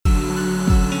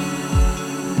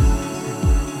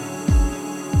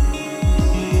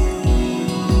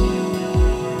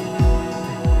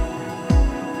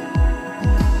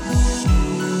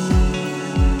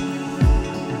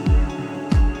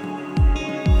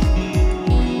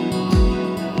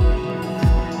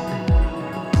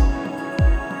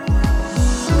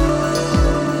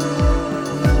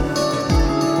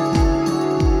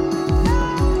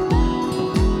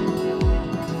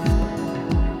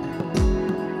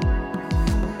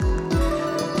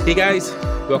Hey guys,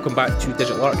 welcome back to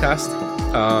Digital Artcast.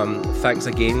 Thanks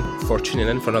again for tuning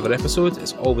in for another episode.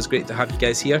 It's always great to have you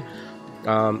guys here.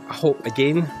 I hope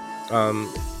again,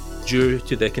 due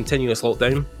to the continuous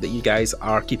lockdown, that you guys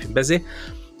are keeping busy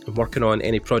and working on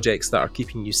any projects that are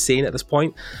keeping you sane at this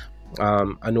point.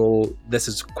 I know this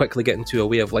is quickly getting to a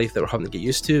way of life that we're having to get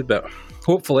used to, but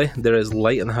hopefully there is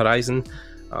light on the horizon,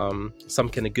 some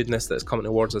kind of goodness that's coming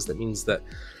towards us that means that,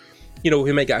 you know,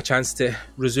 we might get a chance to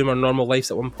resume our normal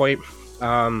lives at one point.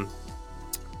 On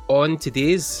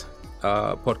today's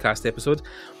podcast episode,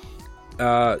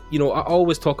 I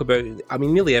always talk about,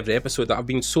 nearly every episode, that I've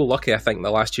been so lucky, I think,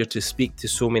 the last year to speak to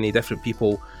so many different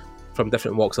people from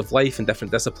different walks of life and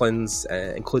different disciplines,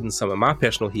 including some of my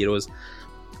personal heroes.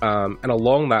 And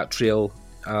along that trail,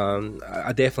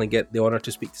 I definitely get the honour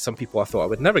to speak to some people I thought I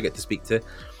would never get to speak to.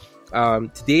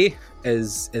 Today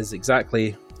is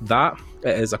exactly that.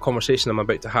 It is a conversation I'm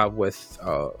about to have with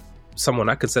someone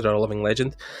I consider a living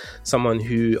legend, someone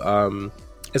who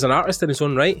is an artist in his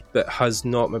own right, but has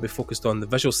not maybe focused on the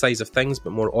visual sides of things,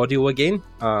 but more audio again.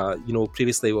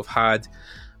 Previously we've had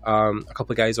a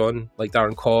couple of guys on, like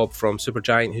Darren Cobb from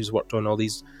Supergiant, who's worked on all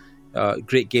these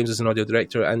great games as an audio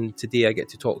director, and today I get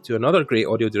to talk to another great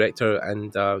audio director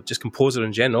and just composer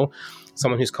in general,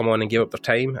 someone who's come on and gave up their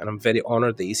time, and I'm very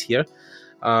honoured that he's here.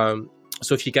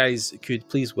 So if you guys could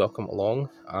please welcome along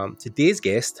today's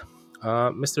guest,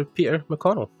 Mr. Peter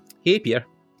McConnell. Hey, Peter.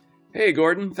 Hey,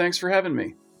 Gordon. Thanks for having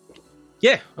me.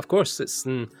 Yeah, of course. It's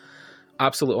an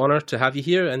absolute honour to have you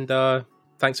here, and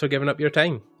thanks for giving up your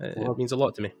time. It means a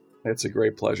lot to me. It's a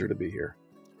great pleasure to be here.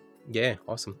 Yeah,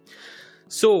 awesome.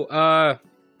 So I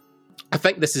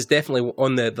think this is definitely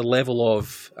on the level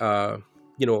of,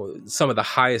 some of the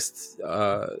highest,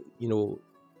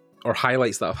 or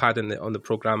highlights that I've had on the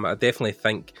program. I definitely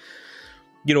think,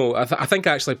 I think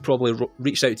I actually probably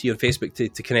reached out to you on Facebook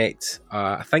to connect.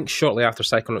 I think shortly after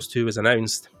Psychonauts 2 was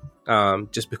announced,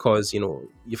 just because,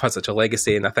 you've had such a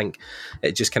legacy, and I think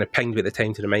it just kind of pinged me at the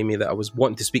time to remind me that I was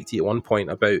wanting to speak to you at one point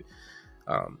about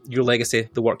your legacy,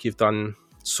 the work you've done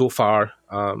so far,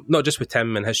 not just with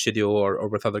Tim and his studio or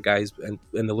with other guys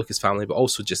in the Lucas family, but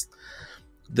also just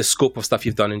the scope of stuff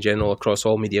you've done in general across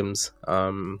all mediums.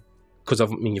 Because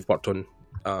you've worked on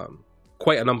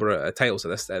quite a number of titles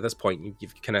at this point.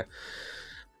 You've kind of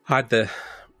had the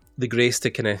grace to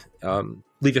kind of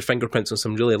leave your fingerprints on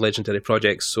some really legendary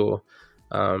projects. So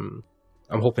I'm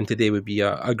hoping today would be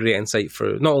a great insight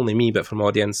for not only me, but from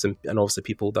audience and obviously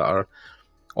people that are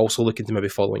also looking to maybe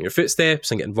follow in your footsteps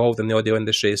and get involved in the audio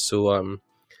industry. So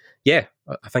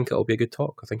I think it'll be a good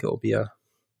talk. I think it'll be a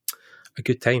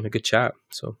good time, a good chat.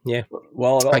 So yeah.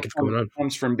 Well, it all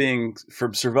comes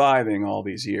from surviving all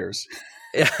these years.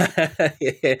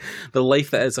 Yeah, the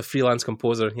life that is a freelance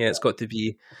composer. Yeah, it's got to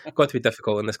be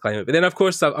difficult in this climate. But then, of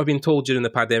course, I've been told during the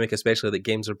pandemic, especially, that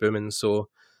games are booming. So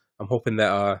I'm hoping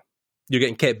that you're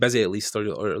getting kept busy at least,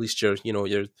 or at least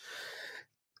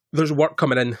there's work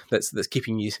coming in that's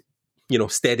keeping you,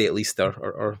 steady at least,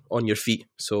 or on your feet.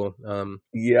 So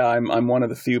yeah, I'm one of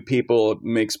the few people. It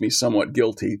makes me somewhat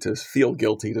guilty to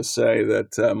say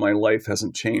that my life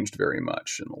hasn't changed very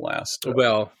much in the last.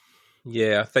 Well,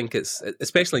 yeah, I think it's,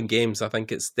 especially in games, I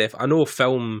think it's I know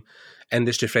film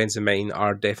industry friends of mine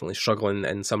are definitely struggling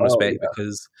in some respect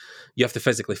because you have to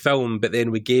physically film, but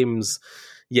then with games,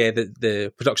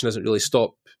 the production doesn't really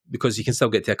stop because you can still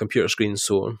get to a computer screen,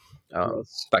 so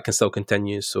that can still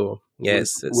continue. So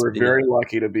we're very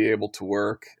lucky to be able to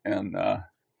work, and I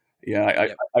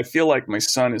feel like my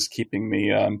son is keeping me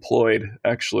employed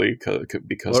actually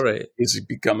because he's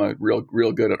become a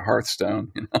real good at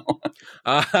Hearthstone.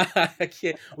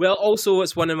 Well, also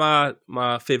it's one of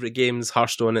my favorite games,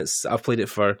 Hearthstone. I've played it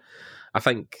for, I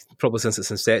think, probably since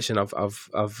its inception.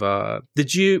 Were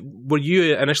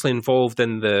you initially involved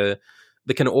in the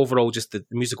kind of overall, just the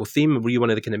musical theme? Were you one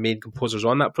of the kind of main composers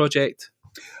on that project?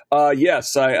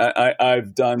 Yes,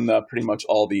 I've done pretty much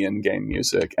all the in-game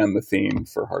music and the theme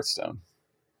for Hearthstone.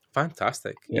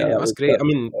 Fantastic! Yeah, that's great.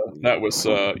 That was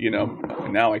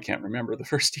now I can't remember the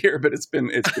first year, but it's been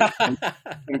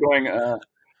going.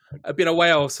 It's been a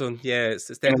while, so yeah, it's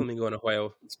definitely going a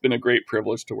while. It's been a great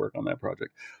privilege to work on that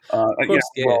project. Well,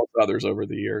 others over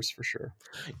the years, for sure.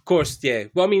 Of course, yeah.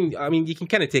 Well, you can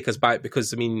kind of take us back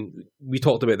because we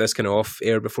talked about this kind of off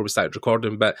air before we started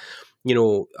recording, but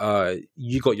you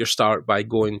got your start by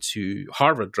going to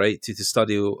Harvard, right, to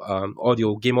study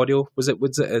game audio. Was it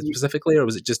specifically, or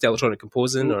was it just electronic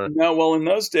composing? Or no? Well, in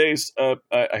those days, I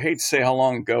hate to say how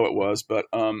long ago it was, but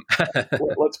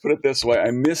let's put it this way: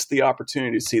 I missed the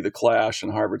opportunity to see the Clash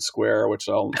in Harvard Square, which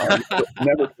I'll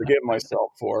never forgive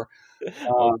myself for.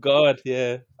 Oh God,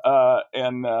 yeah.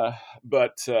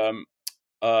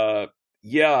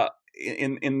 yeah,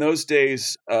 in those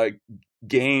days,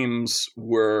 games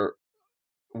were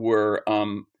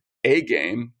a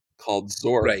game called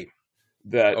Zork, right?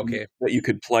 That Okay. that you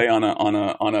could play on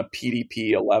a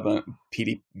PDP 11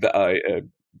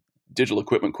 Digital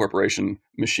Equipment Corporation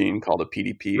machine called a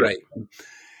PDP, right?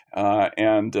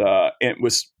 and it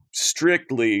was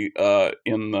strictly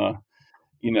in the,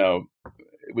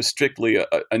 it was strictly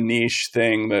a niche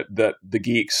thing that the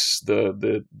geeks,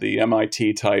 the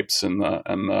MIT types and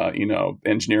the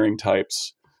engineering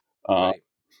types Right.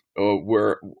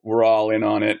 were all in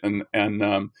on it, and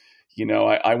I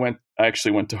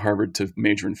actually went to Harvard to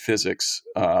major in physics,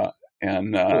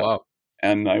 and Oh, wow.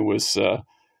 and I was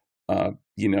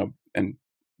and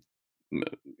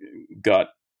got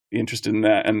interested in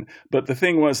that, but the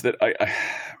thing was that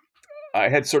I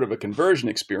had sort of a conversion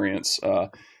experience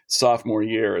sophomore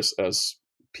year, as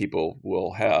people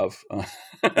will have.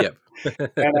 Yep.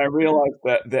 And I realized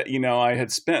that I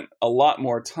had spent a lot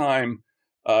more time,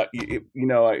 I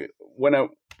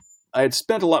had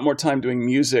spent a lot more time doing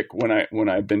music when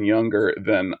I'd been younger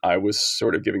than I was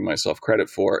sort of giving myself credit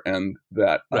for, and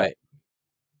that right.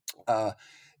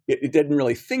 It didn't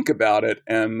really think about it,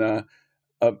 and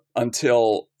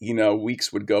until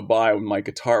weeks would go by when my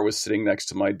guitar was sitting next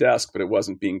to my desk, but it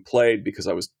wasn't being played because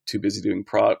I was too busy doing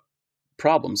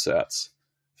problem sets.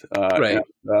 Right.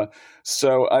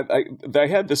 So I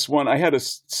had this one. I had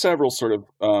several sort of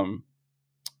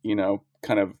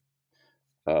kind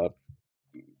of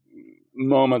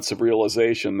moments of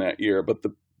realization that year, but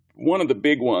one of the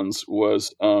big ones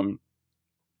was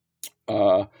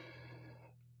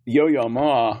Yo-Yo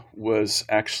Ma was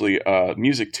actually a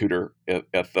music tutor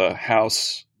at the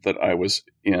house that I was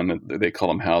in. They call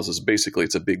them houses. Basically,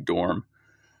 it's a big dorm,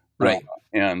 right?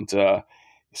 And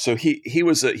so he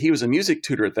was a music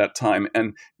tutor at that time,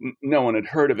 and no one had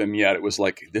heard of him yet. It was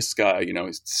like, this guy,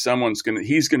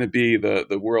 he's gonna be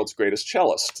the world's greatest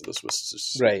cellist. This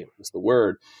was right. Was the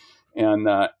word,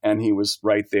 and he was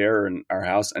right there in our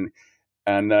house, and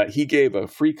he gave a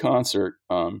free concert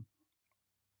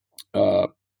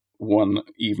one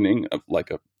evening,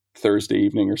 like a Thursday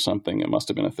evening or something. It must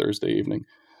have been a Thursday evening,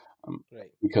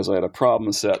 right. Because I had a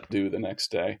problem set due the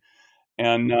next day,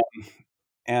 and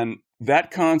that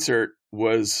concert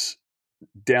was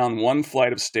down one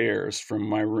flight of stairs from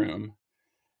my room,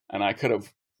 and I could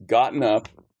have gotten up,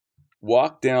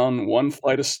 walked down one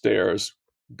flight of stairs,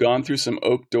 gone through some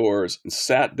oak doors, and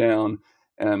sat down,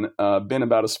 and been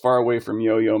about as far away from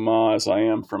Yo-Yo Ma as I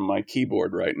am from my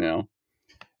keyboard right now.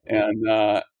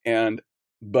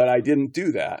 But I didn't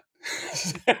do that.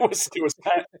 It was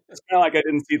kind of like I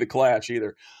didn't see the Clash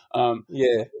either.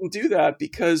 Yeah, I didn't do that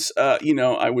because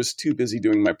I was too busy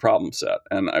doing my problem set,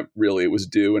 and it was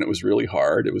due, and it was really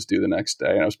hard. It was due the next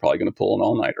day, and I was probably going to pull an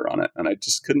all-nighter on it, and I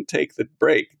just couldn't take the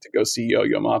break to go see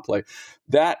Yo-Yo Ma play.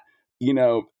 That in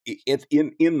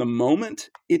the moment,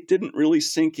 it didn't really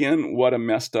sink in what a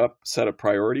messed up set of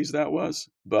priorities that was,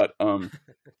 but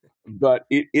but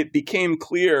it became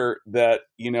clear that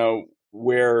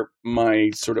where my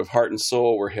sort of heart and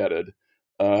soul were headed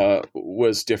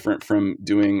was different from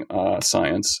doing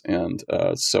science, and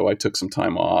so I took some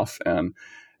time off and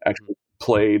actually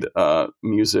played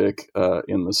music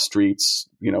in the streets,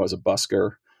 as a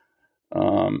busker,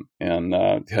 and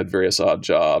had various odd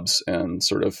jobs, and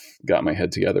sort of got my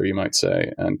head together, you might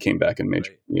say, and came back and made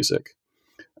music.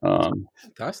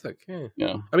 Fantastic.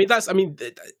 Yeah. I mean,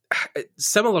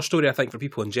 similar story, I think, for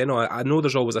people in general. I know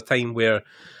there's always a time where,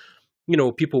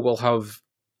 people will have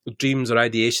dreams or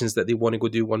ideations that they want to go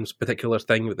do one particular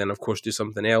thing, but then, of course, do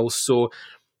something else. So,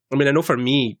 I mean, I know for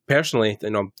me personally, I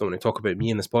don't want to talk about me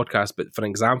in this podcast, but for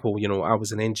example, I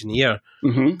was an engineer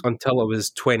until I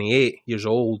was 28 years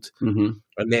old. And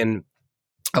then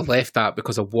I left that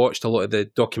because I watched a lot of the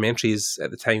documentaries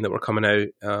at the time that were coming out,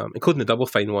 including the Double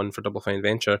Fine one for Double Fine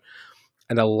Venture.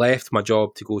 And I left my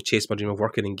job to go chase my dream of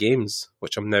working in games,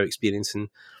 which I'm now experiencing.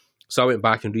 So I went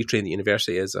back and retrained at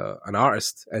university as an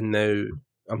artist, and now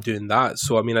I'm doing that.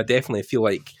 So, I mean, I definitely feel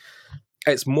like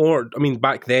it's more, I mean,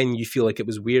 back then you feel like it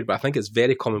was weird, but I think it's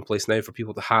very commonplace now for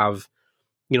people to have,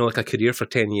 like a career for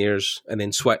 10 years and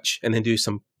then switch and then do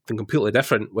something completely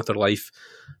different with their life.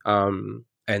 And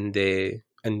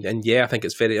yeah, I think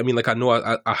it's very, I mean, like I know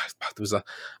there was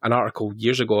an article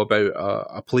years ago about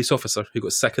a police officer who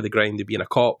got sick of the grind of being a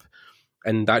cop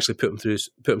and actually put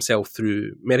himself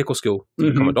through medical school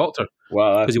to become a doctor.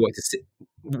 Wow. Because he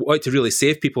wanted to really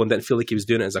save people and didn't feel like he was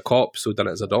doing it as a cop, so done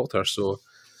it as a doctor. So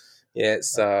yeah,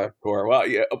 it's well,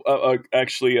 yeah.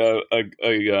 Actually, a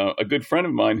good friend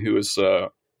of mine who is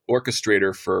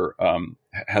orchestrator for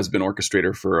has been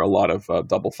orchestrator for a lot of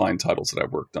Double Fine titles that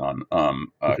I've worked on.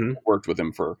 Worked with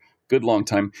him for a good long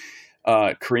time.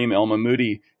 Kareem El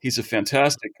Mahmoudi, he's a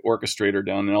fantastic orchestrator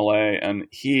down in LA, and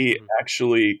he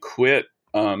actually quit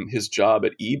his job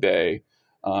at eBay.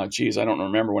 I don't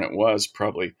remember when it was.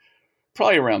 Probably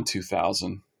around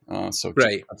 2000. So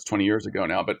right. That's 20 years ago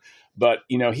now. But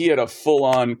he had a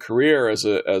full-on career as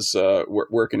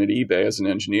working at eBay as an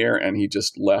engineer, and he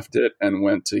just left it and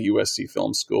went to USC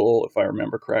Film School, if I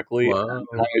remember correctly. Wow. And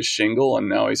hung his shingle, and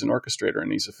now he's an orchestrator,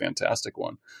 and he's a fantastic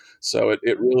one. So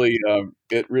it really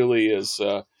is.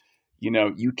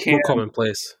 You can't. More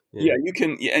commonplace. Yeah, you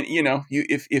can.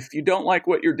 If you don't like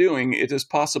what you're doing, it is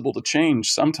possible to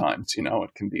change. Sometimes,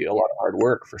 it can be a lot of hard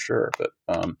work for sure, but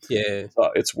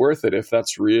it's worth it if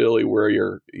that's really where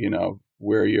your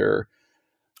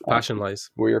passion lies.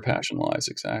 Where your passion lies,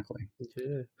 exactly.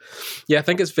 Yeah, I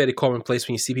think it's very commonplace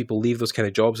when you see people leave those kind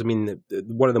of jobs. I mean,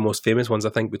 one of the most famous ones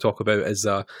I think we talk about is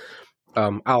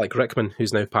Alec Rickman,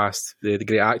 who's now passed, the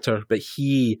great actor, but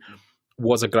he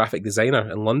was a graphic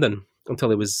designer in London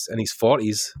until he was in his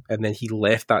 40s, and then he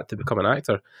left that to become an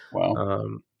actor.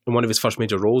 Wow. And one of his first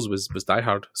major roles was Die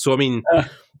Hard. So I mean,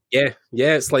 yeah,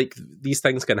 it's like these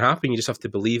things can happen. You just have to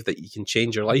believe that you can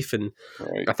change your life. And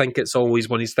right. I think it's always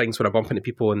one of these things when I bump into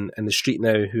people in the street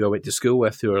now who I went to school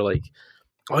with who are like,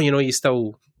 oh, you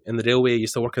still in the railway, you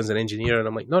still work as an engineer. And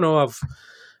I'm like, no,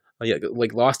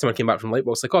 like last time I came back from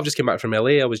Lightbox, like, I've just came back from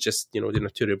LA. I was just, doing a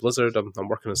tour of Blizzard. I'm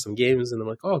working on some games. And I'm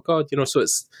like, oh God, so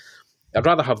I'd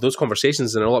rather have those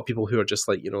conversations than a lot of people who are just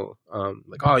like,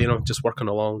 just working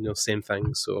along, same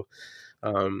thing. So,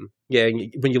 when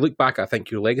you look back, I think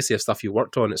your legacy of stuff you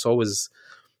worked on, it's always,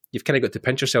 you've kind of got to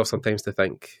pinch yourself sometimes to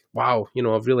think, wow,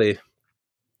 I've really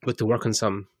got to work on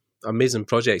some amazing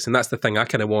projects. And that's the thing I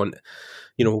kind of want,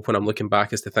 when I'm looking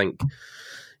back, is to think,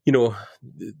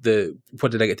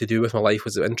 what did I get to do with my life?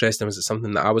 Was it interesting? Was it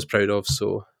something that I was proud of?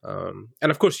 So, and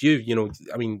of course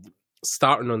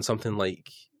starting on something like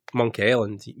Monkey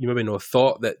Island, you maybe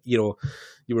thought that, you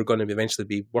were going to eventually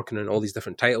be working on all these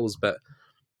different titles, but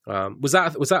was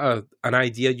that an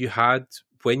idea you had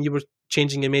when you were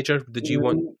changing your major? Did you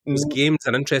want was games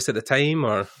an interest at the time,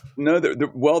 or no?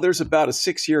 There's about a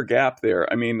 6-year gap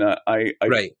there. I mean,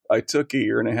 I took a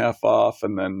year and a half off,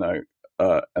 and then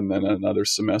another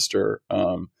semester,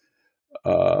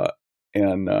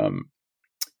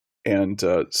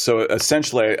 so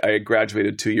essentially I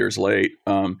graduated 2 years late,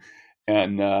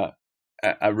 and I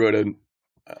wrote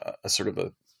a sort of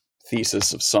a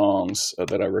thesis of songs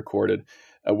that I recorded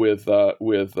with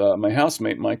my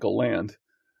housemate Michael Land,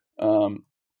 and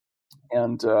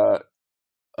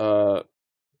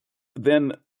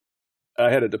then I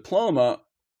had a diploma,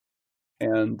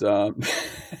 and and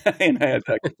I had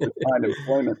that kind of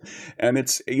employment, and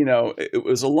it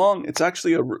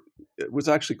was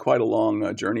actually quite a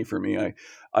long journey for me.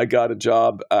 I got a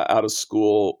job out of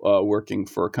school working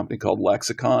for a company called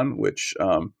Lexicon, which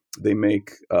they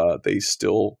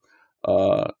still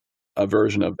a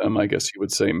version of them, I guess you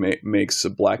would say, makes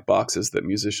black boxes that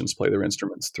musicians play their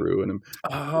instruments through. And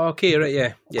okay, right,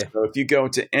 yeah. So if you go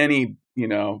to any,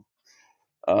 when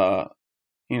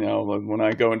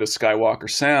I go into Skywalker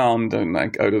Sound and I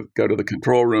go to the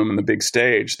control room and the big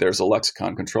stage, there's a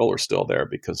Lexicon controller still there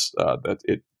because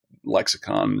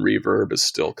Lexicon Reverb is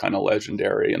still kind of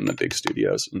legendary in the big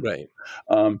studios. Right.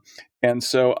 And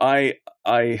so I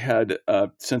had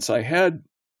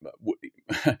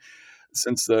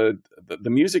since the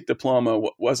music diploma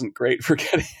wasn't great for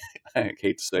getting, I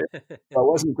hate to say it,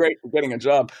 wasn't great for getting a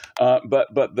job,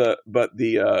 but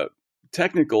the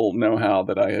technical know-how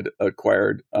that I had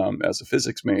acquired as a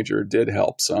physics major did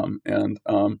help some, and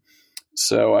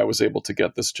so I was able to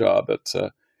get this job at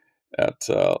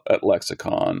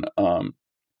Lexicon,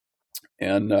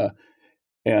 and I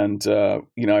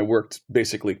worked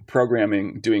basically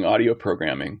doing audio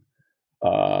programming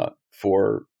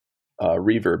for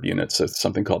reverb units. It's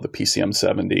something called the PCM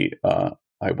 70. I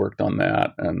worked on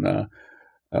that, and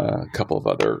a couple of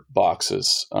other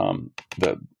boxes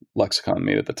that Lexicon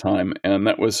made at the time, and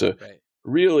that was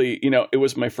really, it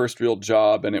was my first real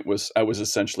job, and I was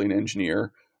essentially an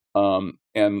engineer,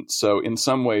 and so in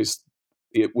some ways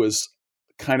it was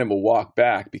kind of a walk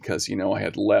back because I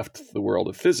had left the world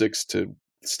of physics to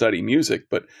study music,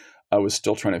 but I was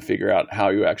still trying to figure out how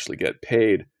you actually get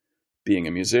paid being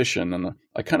a musician, and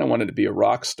I kind of wanted to be a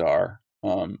rock star,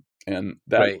 and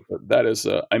that is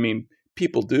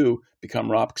people do become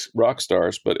rock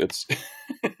stars, but it's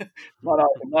not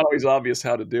always obvious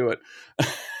how to do it.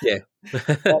 Yeah.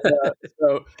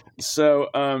 So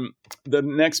the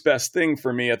next best thing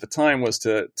for me at the time was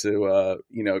to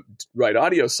write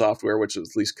audio software, which was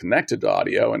at least connected to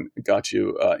audio and got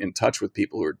you in touch with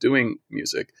people who are doing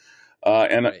music,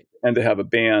 and to have a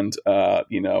band,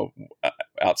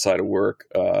 outside of work.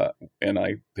 And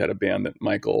I had a band that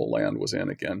Michael Land was in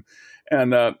again,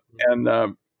 and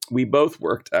we both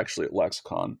worked actually at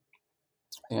Lexicon,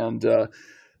 and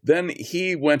then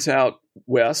he went out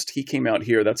west. He came out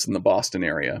here. That's in the Boston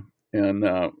area. And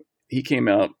he came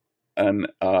out, and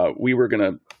we were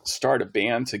going to start a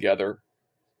band together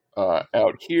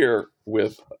out here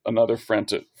with another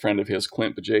friend of his,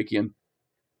 Clint Bajakian.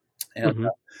 And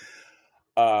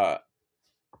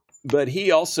but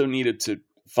he also needed to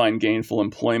find gainful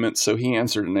employment, so he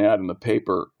answered an ad in the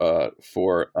paper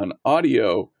for an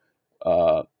audio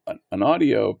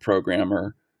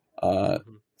programmer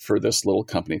for this little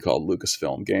company called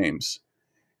Lucasfilm Games.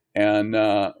 And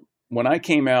when I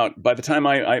came out, by the time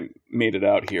I made it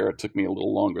out here, it took me a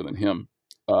little longer than him.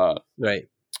 Right.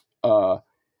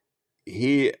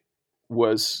 He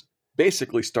was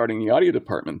basically starting the audio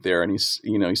department there, and he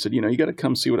said, you got to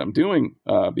come see what I'm doing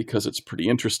because it's pretty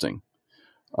interesting.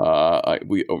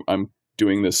 I'm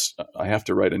doing this. I have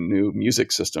to write a new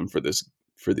music system for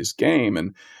this game,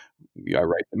 and I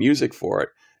write the music for it.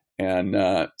 And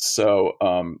so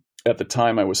at the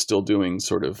time, I was still doing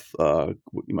sort of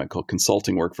what you might call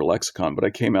consulting work for Lexicon, but I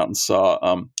came out and saw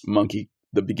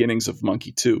the beginnings of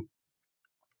Monkey 2.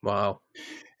 Wow.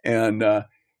 And I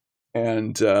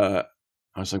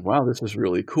was like, wow, this is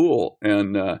really cool.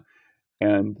 And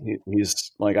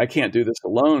he's like, I can't do this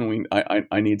alone.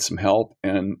 I need some help.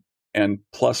 And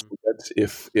plus,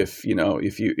 if you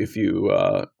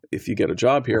get a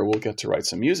job here, we'll get to write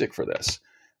some music for this.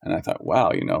 And I thought,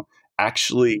 wow,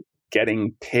 actually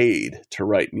getting paid to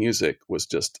write music was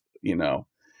just,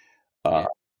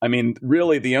 I mean,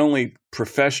 really the only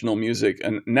professional music,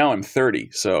 and now I'm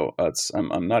 30, so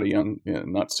I'm not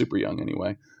not super young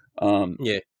anyway.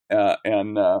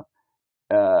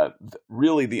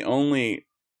 Really the only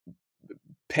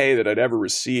pay that I'd ever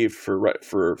received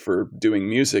for doing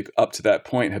music up to that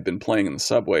point had been playing in the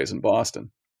subways in Boston.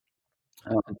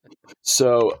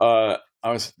 So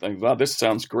I was like, wow, this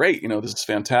sounds great. This is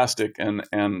fantastic.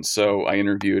 And so I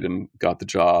interviewed and got the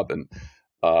job, and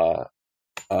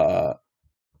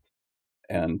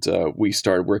we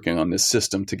started working on this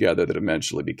system together that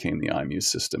eventually became the iMuse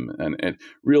system. And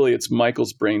really, it's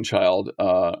Michael's brainchild,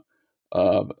 but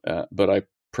I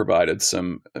provided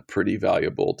some pretty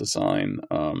valuable design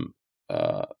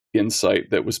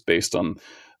insight that was based on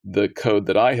the code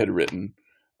that I had written.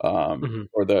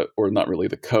 Or not really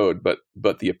the code, but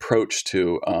the approach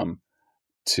to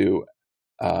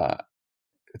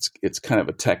it's kind of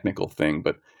a technical thing,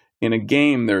 but in a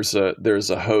game there's a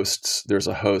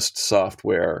host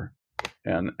software,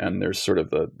 and there's sort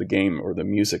of the game or the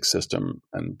music system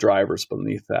and drivers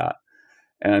beneath that,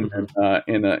 and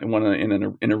in a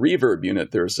reverb unit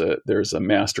there's a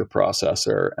master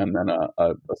processor and then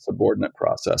a subordinate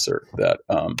processor that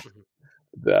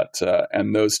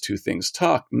and those two things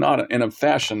talk not in a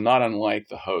fashion not unlike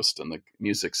the host and the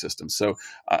music system. So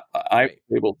I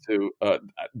was able to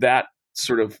that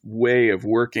sort of way of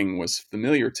working was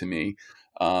familiar to me.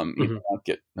 Not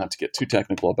to get too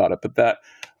technical about it, but that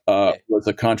was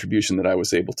a contribution that I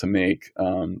was able to make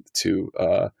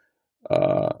to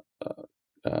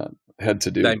had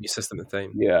to do the system at the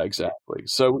time. Yeah, exactly.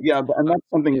 So and that's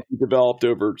something that we developed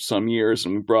over some years,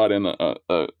 and we brought in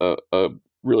a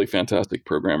really fantastic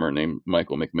programmer named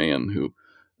Michael McMahon, who,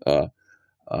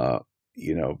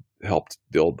 helped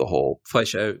build the whole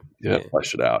flesh it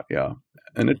out. Yeah.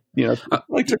 And it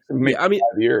took maybe 5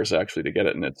 years actually to get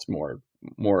it, and it's more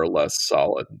or less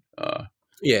solid.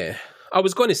 I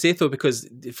was going to say though, because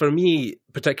for me,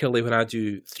 particularly when I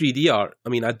do 3D art, I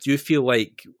mean, I do feel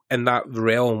like in that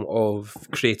realm of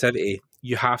creativity,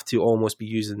 you have to almost be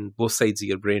using both sides of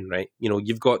your brain, right?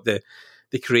 You've got the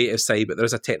creative side, but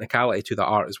there's a technicality to the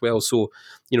art as well. So,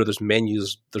 there's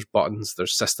menus, there's buttons,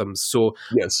 there's systems. So,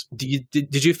 yes,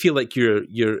 did you feel like your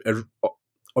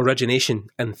origination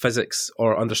in physics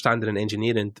or understanding in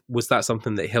engineering, was that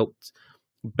something that helped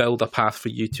build a path for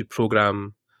you to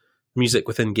program music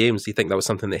within games? Do you think that was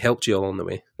something that helped you along the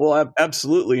way? Well,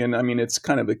 absolutely. And I mean, it's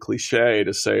kind of a cliche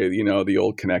to say, the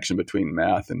old connection between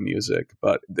math and music,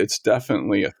 but it's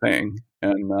definitely a thing.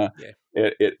 And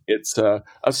it's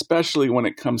especially when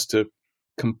it comes to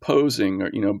composing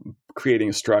or creating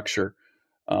a structure,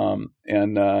 and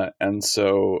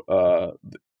so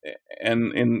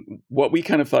in what we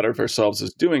kind of thought of ourselves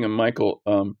as doing, and Michael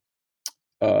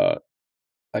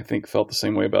I think felt the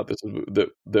same way about this,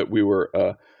 that we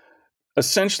were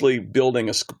essentially building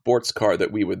a sports car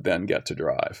that we would then get to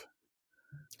drive.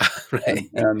 Right.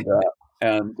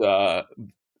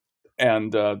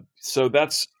 So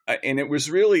that's, and it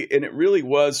really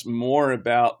was more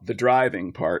about the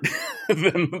driving part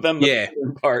than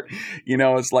the part.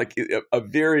 It's like a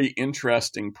very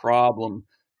interesting problem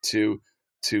to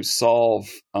solve.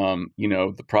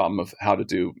 The problem of how to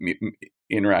do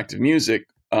interactive music.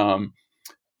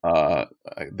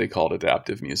 They call it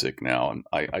adaptive music now, and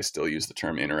I still use the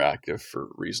term interactive for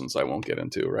reasons I won't get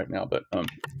into right now. But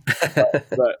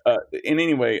in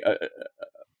any way,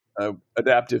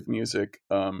 adaptive music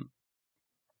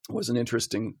was an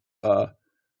interesting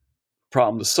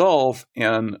problem to solve,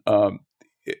 and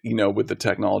with the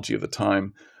technology of the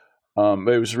time, but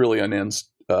it was really a means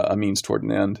toward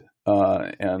an end,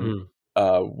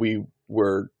 we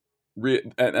were.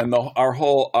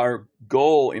 Our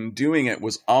goal in doing it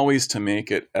was always to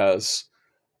make it as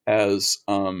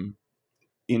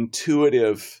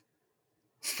intuitive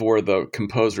for the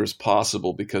composer as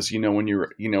possible, because when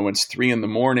it's 3 a.m.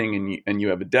 and you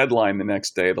have a deadline the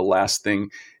next day, the last thing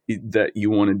that you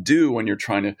want to do when you're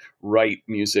trying to write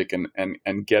music and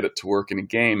get it to work in a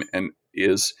game and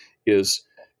is to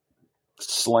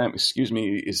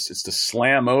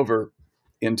slam over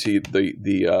into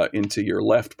into your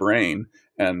left brain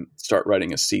and start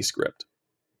writing a C script.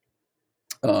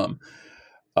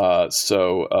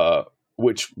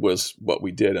 Which was what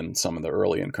we did in some of the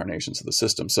early incarnations of the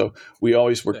system. So we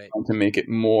always were trying to make it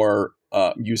more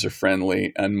user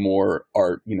friendly and more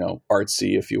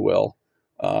artsy, if you will.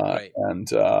 And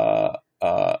there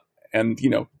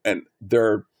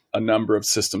are a number of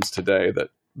systems today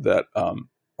that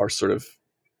are sort of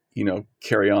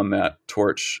carry on that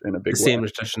torch in a big way. The same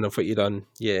tradition of what you've done.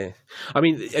 Yeah. I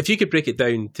mean, if you could break it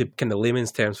down to kind of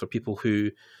layman's terms for people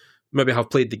who maybe have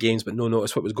played the games but no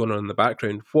notice what was going on in the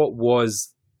background, what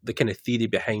was the kind of theory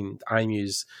behind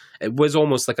iMuse? It was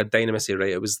almost like a dynamacy,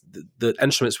 right? It was the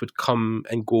instruments would come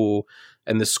and go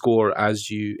in the score as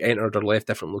you entered or left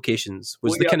different locations.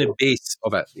 Was the kind of base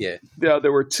of it? Yeah. Yeah,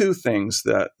 there were two things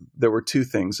about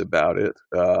it.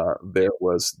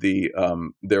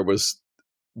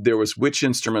 There was which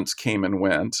instruments came and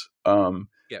went, or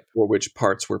which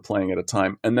parts were playing at a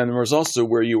time, and then there was also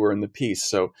where you were in the piece.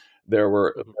 So there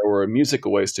were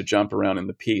musical ways to jump around in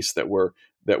the piece that were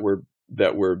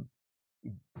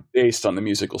based on the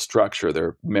musical structure.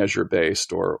 They're measure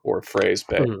based or phrase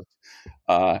based,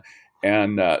 so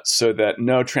that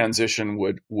no transition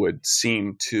would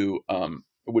seem to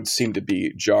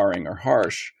be jarring or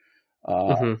harsh,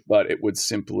 but it would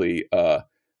simply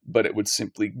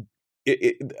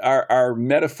our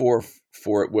metaphor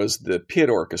for it was the pit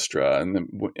orchestra, and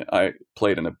I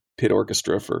played in a pit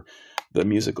orchestra for the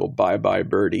musical Bye Bye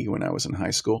Birdie when I was in high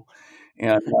school,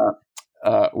 and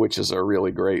which is a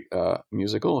really great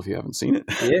musical if you haven't seen it.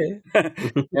 Yeah.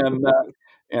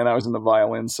 And I was in the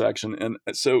violin section, and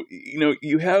so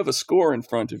you have a score in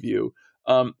front of you,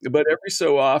 but every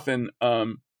so often,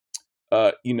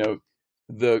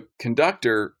 the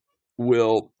conductor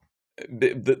will.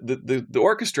 The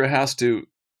orchestra has to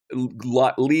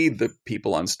lead the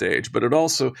people on stage, but it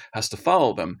also has to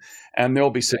follow them. And there'll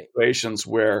be situations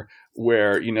where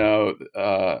the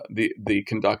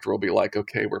conductor will be like,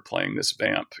 okay, we're playing this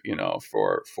vamp,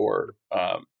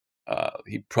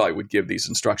 he probably would give these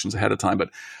instructions ahead of time,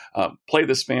 but play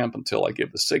this vamp until I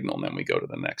give the signal, and then we go to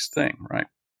the next thing, right?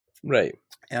 Right.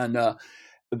 And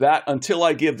that until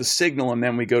I give the signal and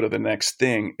then we go to the next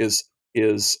thing is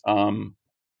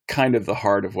kind of the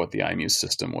heart of what the iMuse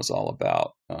system was all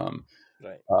about.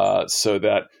 So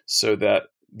that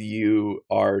you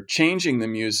are changing the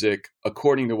music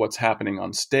according to what's happening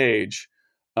on stage,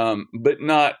 but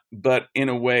in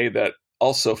a way that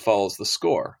also follows the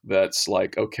score. That's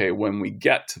like, okay, when we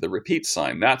get to the repeat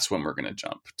sign, that's when we're going to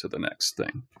jump to the next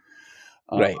thing.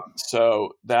 Right.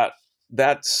 So that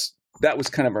was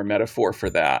kind of our metaphor for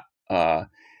that.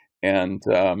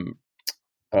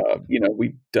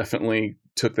 We definitely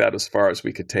took that as far as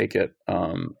we could take it,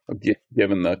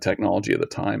 given the technology of the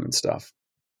time and stuff.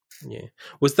 Yeah.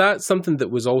 Was that something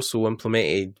that was also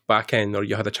implemented back in, or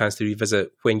you had a chance to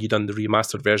revisit when you done the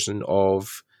remastered version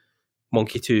of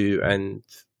Monkey 2 and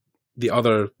the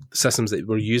other systems that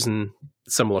were using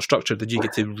similar structure? Did you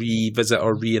get to revisit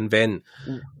or reinvent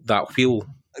that wheel?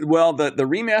 Well, the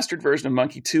remastered version of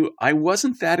Monkey 2, I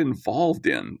wasn't that involved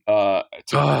in.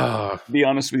 To be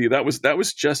honest with you, that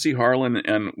was Jesse Harlan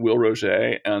and Will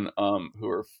Roget, and who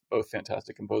are both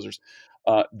fantastic composers.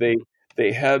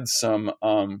 They had some.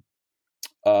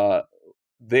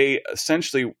 They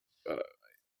essentially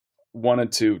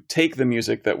wanted to take the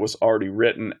music that was already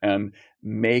written and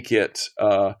make it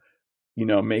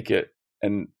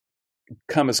and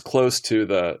come as close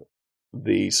to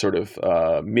the sort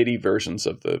of MIDI versions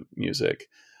of the music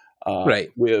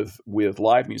with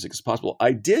live music as possible.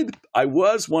 I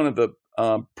was one of the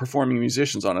performing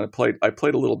musicians on it. I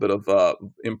played a little bit of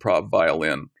improv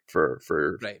violin for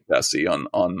Bessie on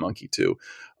Monkey 2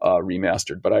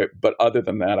 remastered, but other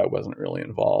than that, I wasn't really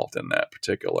involved in that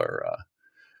particular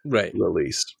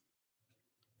release.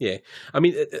 Yeah, I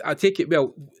mean, I take it.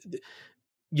 Well,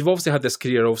 you've obviously had this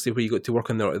career, obviously, where you got to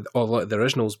work on a lot of the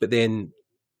originals, but then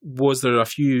was there a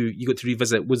few you got to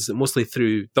revisit? Was it mostly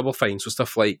through Double Fine? So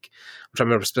stuff like, I'm trying to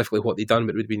remember specifically what they'd done,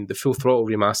 but it would have been the Full Throttle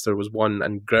remaster was one,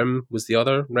 and Grimm was the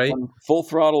other, right? Full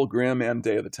Throttle, Grimm, and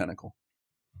Day of the Tentacle.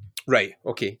 Right.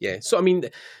 Okay. Yeah. So, I mean,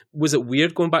 was it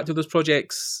weird going back to those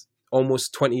projects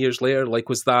almost 20 years later? Like,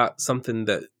 was that something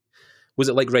that, was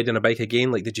it like riding a bike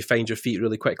again? Like, did you find your feet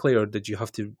really quickly, or did you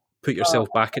have to put yourself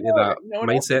back into that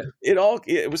mindset?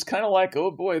 It was kind of like,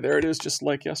 oh boy, there it is, just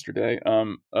like yesterday.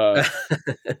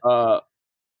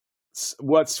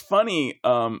 What's funny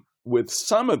with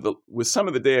some of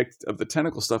the Day of the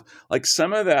Tentacle stuff, like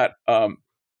some of that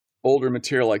older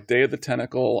material, like Day of the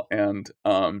Tentacle and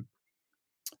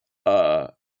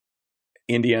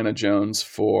Indiana Jones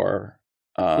 4.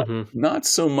 Not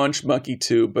so much Monkey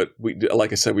 2, but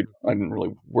like I said, I didn't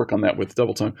really work on that with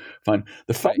Double Fine.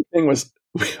 The funny thing was,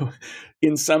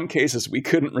 in some cases, we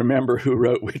couldn't remember who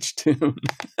wrote which tune.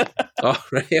 Oh,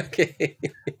 right, okay.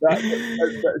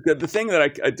 The thing that I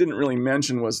didn't really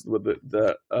mention was with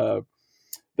the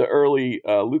early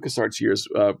LucasArts years,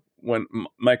 when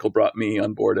Michael brought me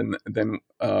on board, and then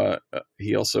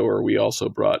we also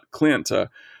brought Clint,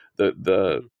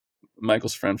 the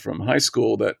Michael's friend from high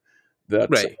school that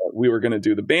we were going to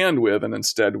do the band with, and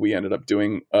instead we ended up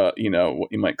doing what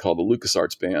you might call the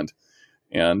LucasArts band,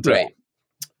 and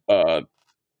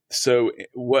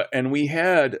and we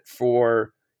had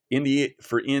for Indy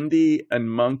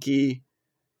and Monkey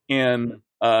and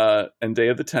Day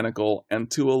of the Tentacle,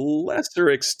 and to a lesser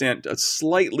extent,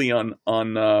 slightly on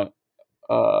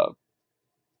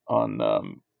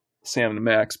Sam and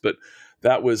Max, but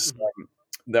that was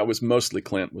mostly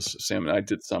Clint. Was Sam and I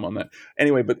did some on that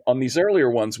anyway. But on these earlier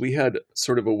ones, we had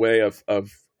sort of a way of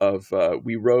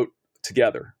we wrote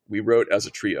together. We wrote as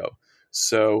a trio.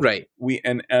 So we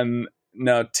and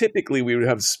now typically we would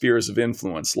have spheres of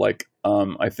influence. Like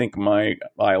I think my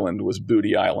island was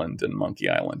Booty Island and Monkey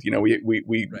Island. We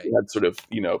had sort of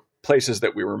places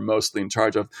that we were mostly in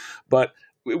charge of, but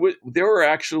we would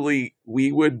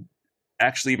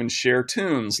actually even share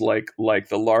tunes like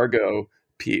the Largo.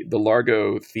 The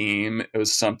Largo theme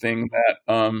was something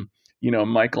that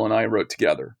Michael and I wrote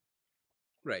together.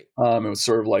 Right. It was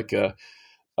sort of like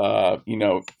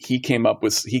he came up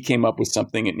with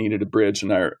something. It needed a bridge,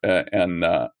 and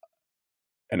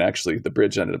actually the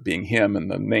bridge ended up being him,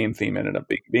 and the main theme ended up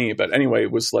being me. But anyway,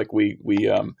 it was like we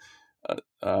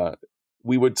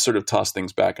would sort of toss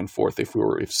things back and forth.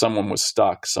 If someone was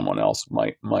stuck, someone else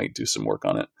might do some work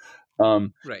on it.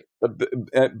 Right. But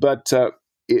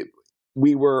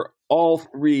we were all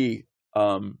three,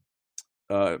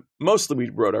 mostly we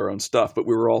wrote our own stuff, but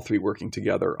we were all three working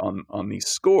together on these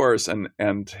scores, and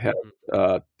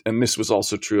this was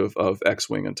also true of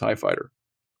X-Wing and TIE Fighter.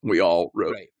 We all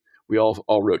wrote, we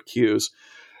all wrote cues,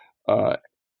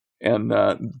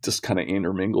 and just kind of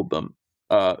intermingled them.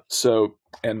 And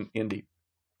Indy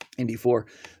 4.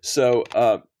 So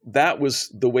that was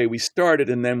the way we started,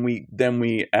 and then we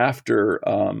after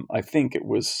I think it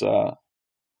was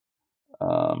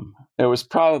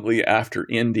probably after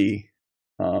Indy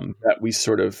that we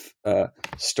sort of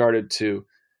started to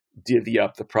divvy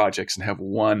up the projects and have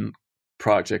one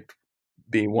project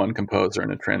be one composer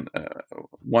and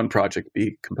one project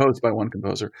be composed by one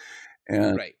composer.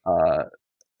 And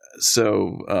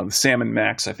so Sam and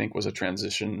Max, I think, was a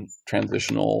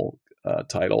transitional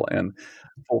title, and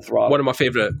Full Throttle. One of my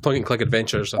favorite plug and click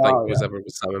adventures, I think, was ever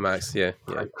with Sam and Max. Yeah,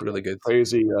 really good.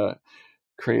 Crazy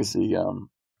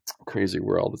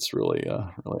world. It's really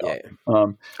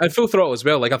awesome. And Full Throttle as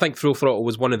well. Like, I think Full Throttle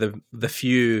was one of the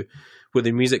few where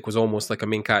the music was almost like a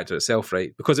main character itself,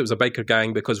 right? Because it was a biker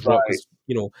gang, because rock was,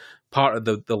 part of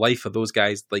the life of those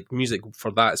guys. Like, music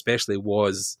for that especially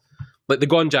was like the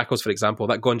Gone Jackals, for example.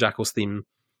 That Gone Jackals theme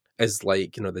is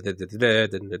like,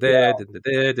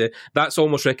 that's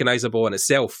almost recognizable in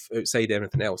itself outside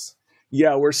everything else.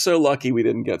 Yeah, we're so lucky we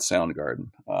didn't get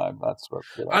Soundgarden. That's what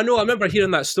I know. I remember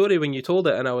hearing that story when you told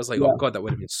it, and I was like, "Oh God, that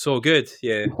would have been so good."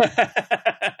 Yeah, it would have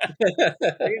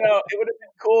been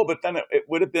cool, but then it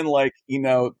would have been like,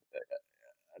 the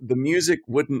music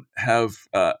wouldn't have.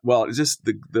 It's just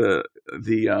the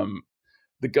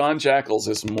Gone Jackals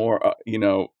is more.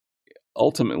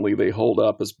 ultimately they hold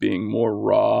up as being more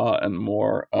raw and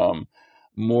more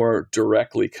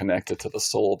directly connected to the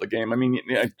soul of the game. I mean,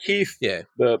 Keith,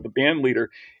 the band leader,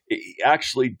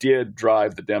 actually did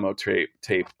drive the demo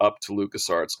tape up to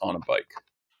LucasArts on a bike.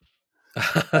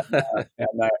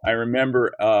 and I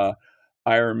remember,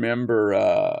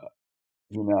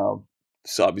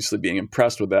 so obviously being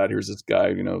impressed with that. Here's this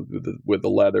guy, with the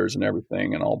leathers and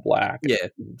everything and all black. Yeah.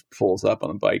 And pulls up on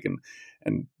the bike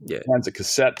and finds a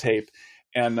cassette tape.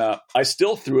 And I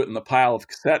still threw it in the pile of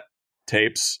cassette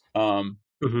tapes. And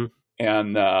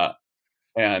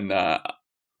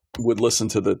would listen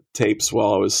to the tapes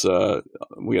while I was,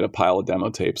 we had a pile of demo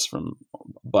tapes from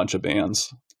a bunch of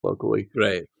bands locally.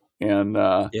 Right. And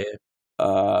I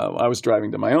was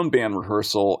driving to my own band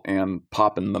rehearsal and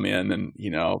popping them in, and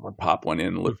I'd pop one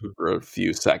in, listen for a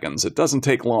few seconds. It doesn't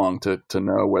take long to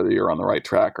know whether you're on the right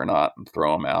track or not, and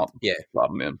throw them out. Pop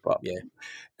them in.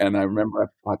 And I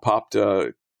remember I popped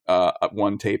one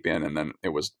tape in, and then it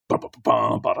was and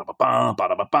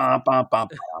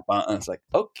it's like,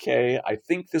 okay, I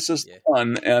think this is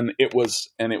fun. And it was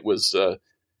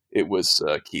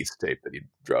Keith's tape that he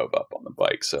drove up on the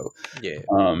bike. So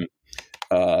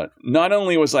not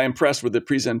only was I impressed with the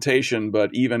presentation,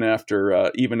 but even after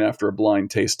a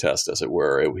blind taste test, as it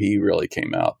were, he really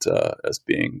came out as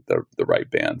being the right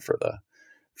band for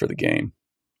the game.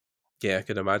 Yeah, I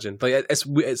can imagine. Like it's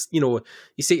you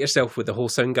say to yourself with the whole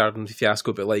Soundgarden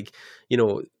fiasco, but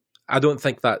I don't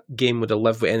think that game would have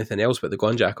lived with anything else but the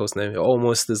Gone Jackals now. It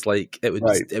almost is like it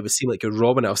would seem like you're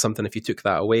robbing it of something if you took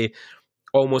that away.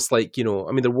 Almost like,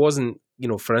 there wasn't,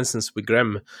 for instance, with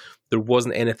Grimm, there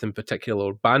wasn't anything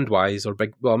particular band-wise or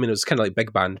big. Well, it was kind of like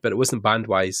big band, but it wasn't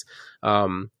band-wise.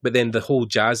 But then the whole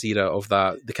jazz era of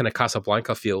that, the kind of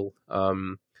Casablanca feel,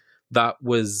 that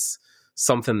was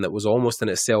something that was almost in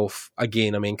itself,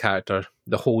 again, a main character.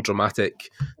 The whole dramatic,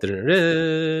 like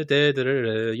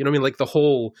the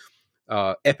whole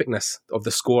epicness of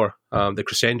the score, the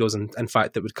crescendos, and in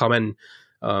fact, that would come in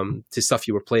to stuff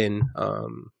you were playing.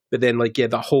 But then,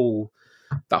 that whole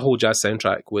jazz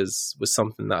soundtrack was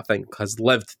something that I think has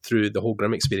lived through the whole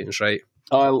Grimm experience, right?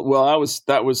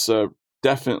 That was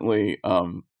definitely,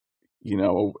 that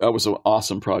was an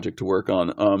awesome project to work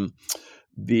on.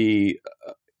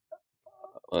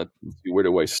 Let's see, where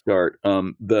do I start?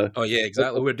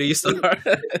 Exactly. Where do you start?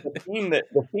 the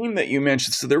theme that you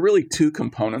mentioned. So there are really two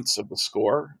components of the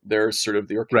score. There's sort of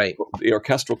the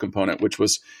orchestral component, which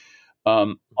was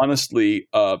honestly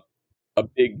a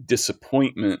big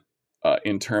disappointment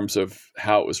in terms of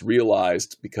how it was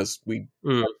realized, because we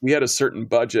had a certain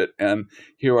budget, and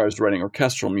here I was writing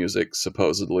orchestral music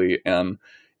supposedly, and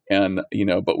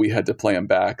but we had to play them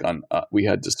back on. We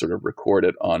had to sort of record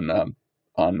it on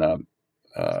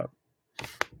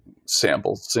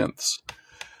sample synths,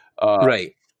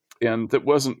 right? And that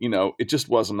wasn't, it just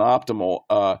wasn't optimal.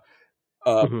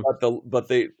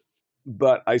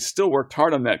 But I still worked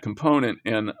hard on that component,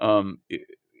 and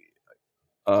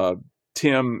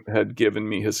Tim had given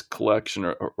me his collection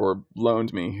or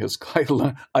loaned me his.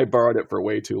 I borrowed it for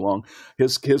way too long.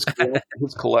 His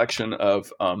collection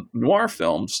of noir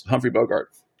films, Humphrey Bogart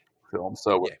films.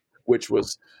 So, which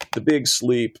was The Big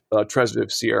Sleep, Treasure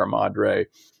of Sierra Madre,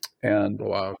 and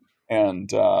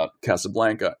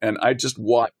Casablanca. And I just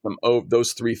watched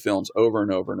those three films over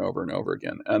and over and over and over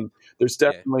again. And there's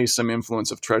definitely some influence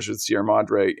of Treasure of Sierra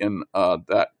Madre in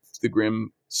the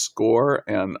Grimm score.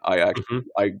 And I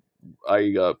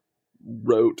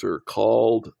wrote or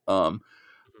called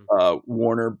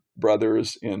Warner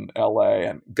Brothers in LA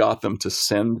and got them to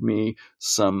send me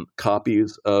some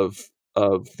copies of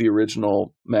the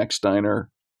original Max Steiner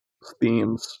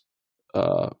themes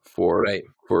for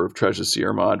Treasure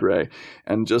Sierra Madre,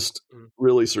 and just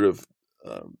really sort of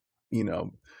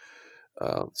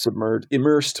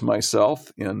immersed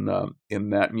myself in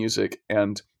that music,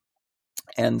 and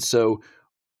so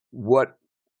what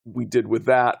we did with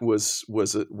that was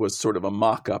sort of a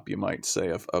mock-up, you might say,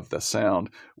 of the sound.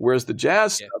 Whereas the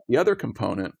jazz stuff, the other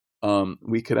component,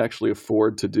 we could actually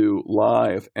afford to do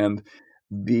live. And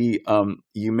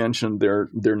you mentioned there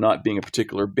not being a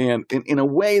particular band. In a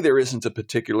way, there isn't a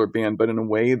particular band, but in a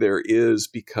way there is,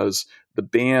 because the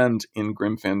band in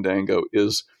Grim Fandango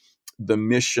is the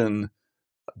Mission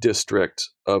District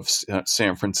of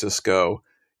San Francisco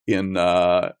in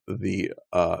the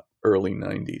early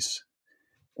 90s.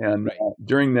 And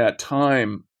during that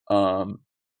time, funny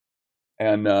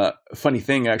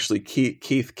thing, actually,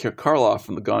 Keith Karloff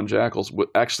from the Gone Jackals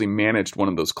actually managed one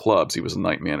of those clubs. He was a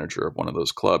night manager of one of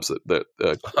those clubs, that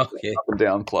Up and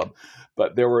Down Club.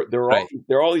 But there were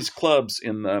all these clubs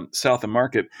in the South of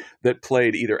Market that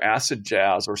played either acid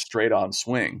jazz or straight on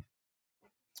swing.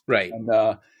 Right.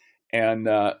 And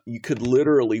you could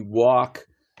literally walk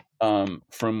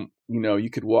from, you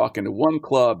could walk into one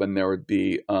club and there would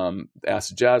be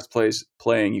Acid Jazz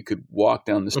playing. You could walk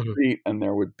down the street and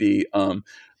there would be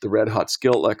the Red Hot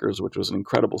Skilletlickers, which was an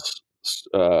incredible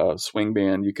swing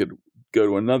band. You could go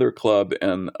to another club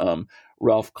and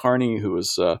Ralph Carney,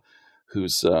 who's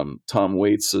Tom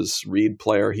Waits' reed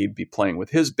player, he'd be playing with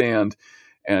his band,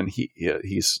 and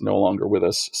he's no longer with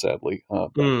us, sadly.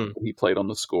 But he played on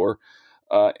the score,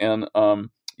 and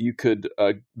you could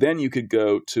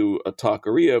go to a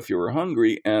taqueria if you were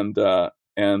hungry, and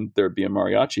there'd be a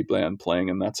mariachi band playing,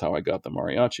 and that's how I got the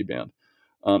mariachi band.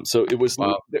 So it was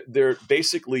they're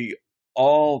basically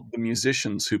all the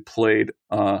musicians who played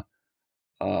on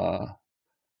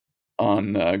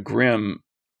Grimm.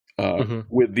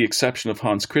 With the exception of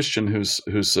Hans Christian, who's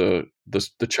the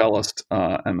cellist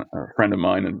and a friend of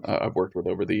mine, and I've worked with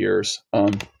over the years.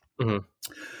 All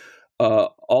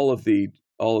of the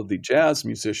jazz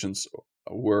musicians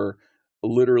were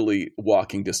literally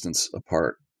walking distance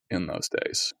apart in those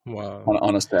days. Wow!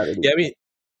 On a Saturday. Yeah,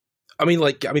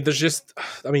 there's just,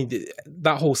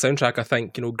 that whole soundtrack. I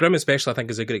think Grimm especially, I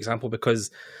think, is a good example because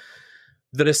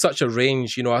there is such a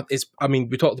range, we talked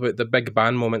about the big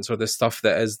band moments or the stuff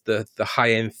that is the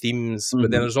high end themes,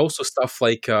 but then there's also stuff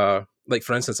like for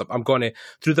instance, I'm going to,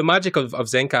 through the magic of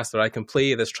Zencastr, I can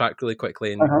play this track really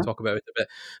quickly and talk about it a bit.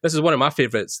 This is one of my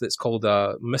favorites that's called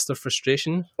Mr.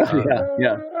 Frustration.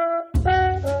 Yeah.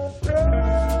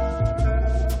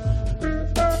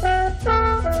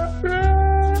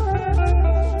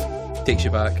 Takes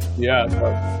you back. Yeah.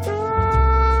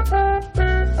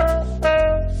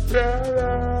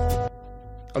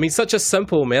 Such a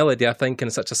simple melody, I think,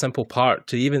 and such a simple part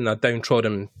to even a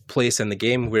downtrodden place in the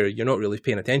game where you're not really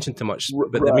paying attention to much,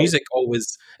 but the music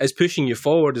always is pushing you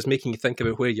forward, is making you think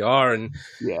about where you are, and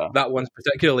that one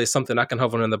particularly is something I can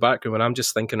have on in the background when I'm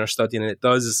just thinking or studying, and it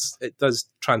does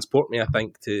transport me, I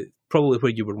think, to probably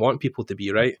where you would want people to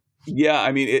be, right? Yeah,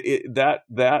 I'm very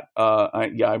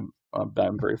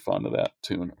fond of that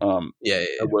tune.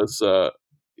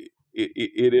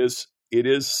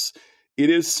 It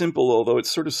is simple, although it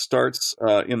sort of starts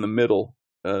in the middle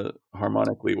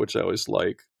harmonically, which I always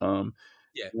like. So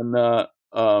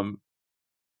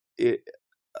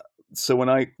when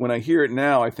I hear it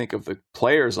now, I think of the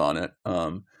players on it.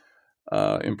 In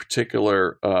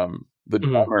particular, the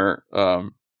drummer,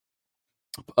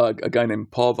 a guy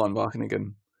named Paul von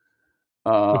Wagenigen,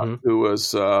 who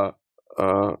was or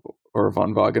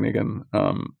von Wagenigen,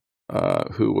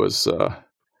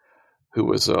 who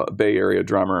was a Bay Area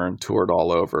drummer and toured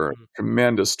all over.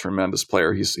 Tremendous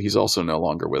player. He's also no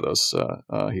longer with us.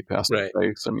 He passed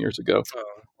away some years ago.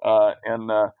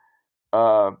 The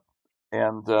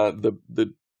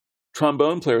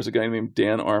trombone player is a guy named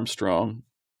Dan Armstrong.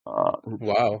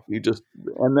 Wow.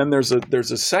 And then there's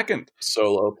a second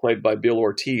solo played by Bill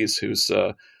Ortiz, who's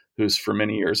for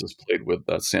many years has played with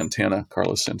Santana,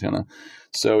 Carlos Santana.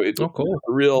 So it's cool.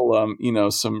 Real,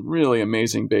 some really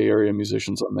amazing Bay Area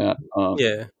musicians on that,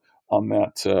 on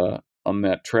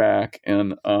that track.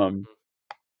 And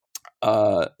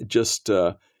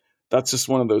that's just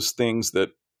one of those things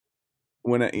that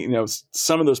when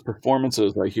some of those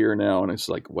performances I hear now, and it's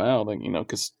like, wow,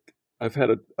 because I've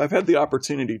had the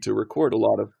opportunity to record a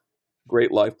lot of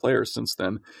great live players since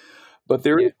then. But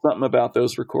there is something about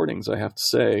those recordings, I have to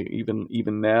say,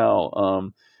 even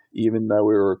now, even though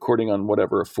we were recording on a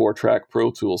 4-track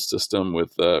Pro Tools system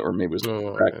with, or maybe it was a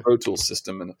 4-track Pro Tools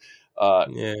system, and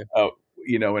in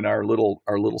our little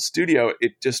studio,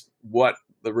 it just what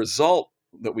the result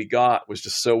that we got was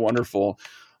just so wonderful.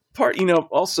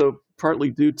 Also partly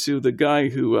due to the guy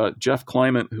who Jeff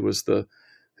Clement, who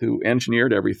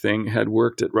engineered everything, had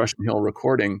worked at Russian Hill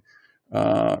Recording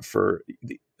for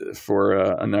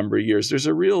a number of years. There's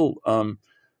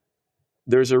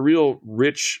a real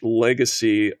rich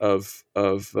legacy of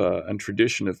and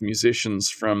tradition of musicians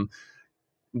from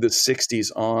the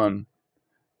 60s on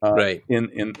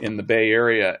in the Bay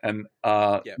Area, and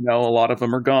a lot of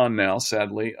them are gone now,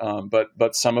 sadly,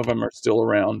 but some of them are still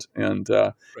around, and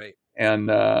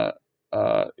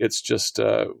it's just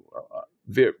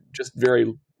very,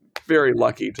 very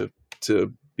lucky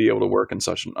to be able to work in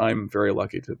I'm very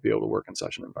lucky to be able to work in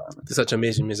such an environment. Such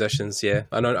amazing musicians, yeah.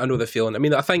 I know the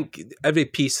feeling. I think every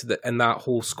piece in that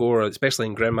whole score, especially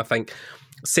in Grimm, I think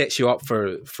sets you up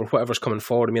for whatever's coming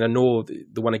forward. I know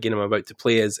the one again I'm about to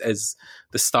play is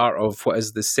the start of what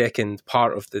is the second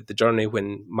part of the journey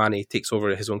when Manny takes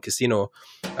over his own casino.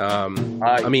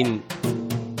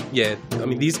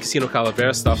 These Casino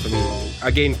Calavera stuff,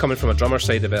 again, coming from a drummer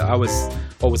side of it, I was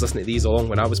always listening to these along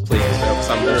when I was playing as well,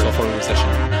 because I'm also a former musician.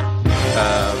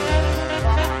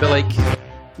 But like,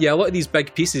 yeah, a lot of these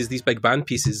big pieces, these big band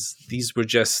pieces, these were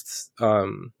just,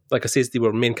 like I said, they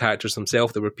were main characters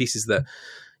themselves. They were pieces that,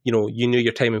 you know, you knew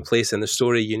your time and place in the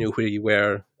story. You knew where you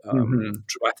were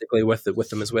dramatically with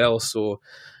them as well. So,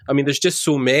 I mean, there's just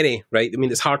so many, right? I mean,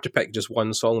 it's hard to pick just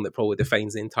one song that probably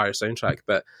defines the entire soundtrack.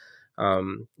 But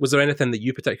was there anything that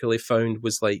you particularly found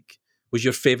was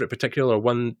your favorite particular, or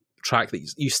one track that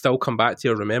you still come back to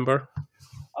or remember?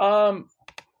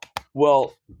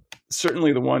 Well,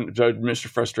 certainly the one, Mr.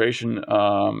 Frustration.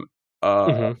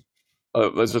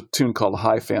 There's a tune called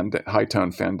High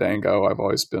Tone Fandango. I've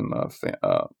always been a fan,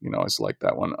 always liked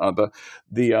that one.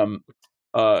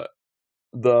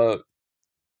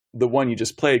 The one you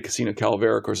just played, Casino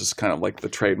Calavera, of course, is kind of like the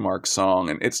trademark song,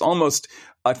 and it's almost,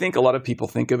 I think a lot of people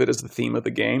think of it as the theme of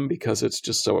the game because it's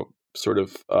just so sort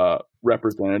of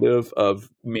representative of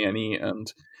Manny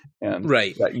and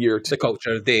right, that year, the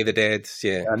culture, Day of the Dead,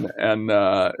 yeah, and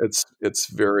it's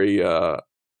very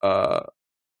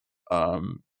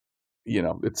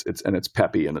it's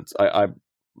peppy, and I'm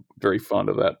very fond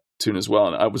of that tune as well.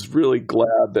 And I was really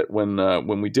glad that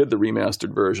when we did the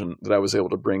remastered version, that I was able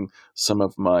to bring some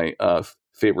of my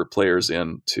favorite players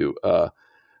in to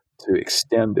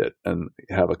extend it and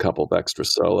have a couple of extra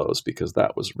solos, because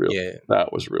that was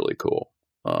really cool.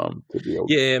 To be able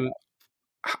to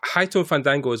High Tone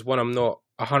Fandango is one I'm not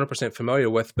 100% familiar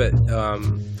with, but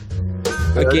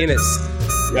again, it's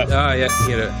yep. Yeah, you can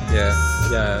hear it.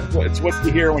 Yeah. Well, it's what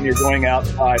you hear when you're going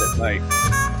outside at night.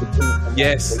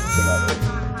 Yes.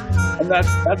 And that's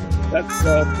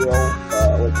Bill.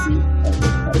 Let's see.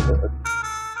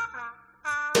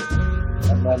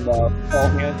 And then Paul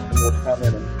Hansen will come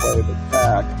in and play the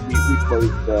track. He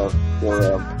plays for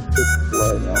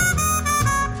display now.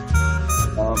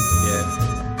 Yeah,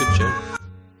 good tune.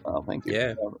 Oh, thank you.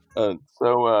 Yeah.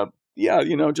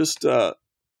 Just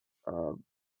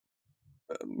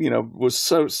was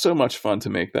so much fun to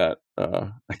make that.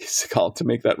 I guess to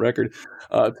make that record,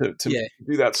 to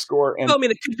do that score. And well, I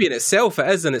mean, it could be in itself. It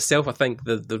is in itself. I think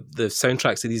the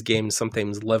soundtracks of these games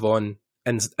sometimes live on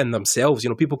in themselves. You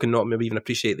know, people can not maybe even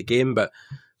appreciate the game, but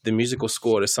the musical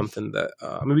score is something that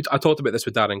I talked about this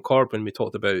with Darren Korb when we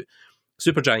talked about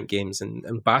Supergiant Games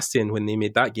and Bastion when they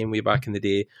made that game way back in the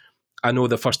day. I know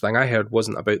the first thing I heard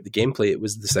wasn't about the gameplay; it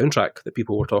was the soundtrack that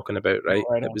people were talking about. Right?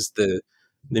 It was the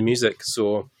music.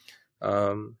 So,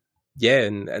 and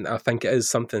I think it is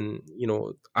something, you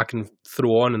know, I can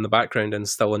throw on in the background and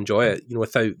still enjoy it, you know,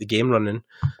 without the game running.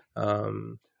 I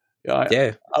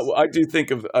do think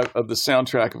of the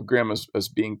soundtrack of Grim as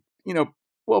being, you know,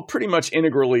 well, pretty much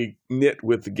integrally knit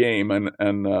with the game, and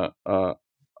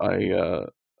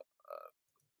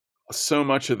so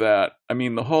much of that. I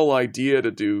mean, the whole idea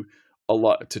to do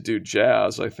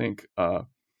jazz, I think to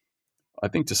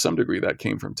some degree that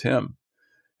came from Tim.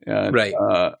 And, right.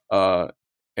 Of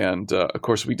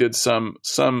course we did some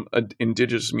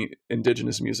indigenous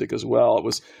music as well. It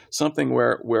was something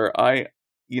where I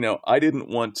didn't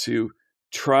want to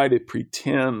try to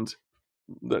pretend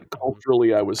that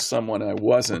culturally I was someone I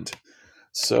wasn't.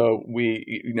 So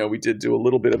we did do a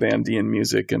little bit of Andean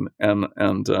music and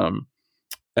the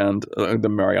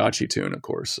mariachi tune, of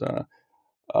course.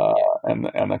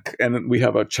 And we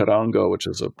have a charango, which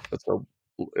is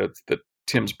that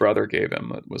Tim's brother gave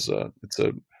him.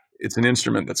 It's an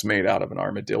instrument that's made out of an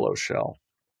armadillo shell.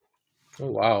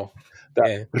 Oh wow!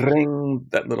 That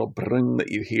little bring that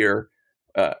you hear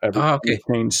every time you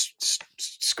change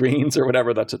screens or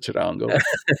whatever. That's a charango.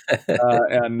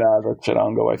 And the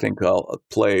charango, I think,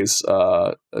 plays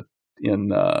in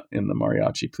the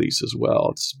mariachi piece as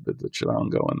well. It's the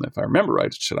charango, and if I remember right,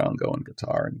 it's charango and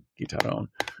guitar and guitarón.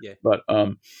 Yeah. But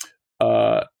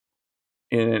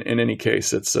in any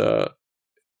case, it's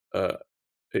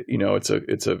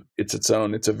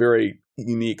it's a very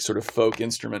unique sort of folk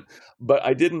instrument. But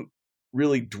I didn't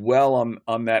really dwell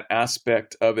on that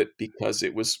aspect of it because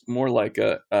it was more like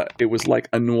a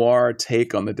noir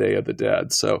take on the Day of the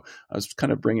Dead. So I was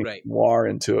kind of bringing noir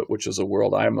into it, which is a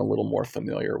world I'm a little more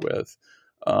familiar with,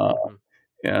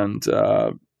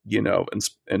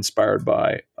 inspired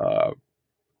by.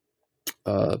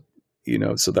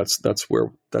 So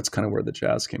that's kind of where the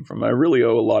jazz came from. I really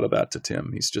owe a lot of that to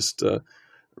Tim. He's just a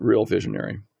real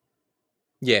visionary.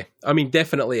 Yeah, I mean,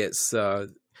 definitely, it's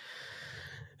one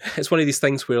of these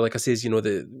things where, like I says,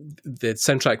 the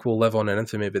soundtrack will live on in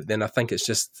infamy. But then I think it's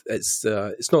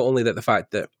not only that the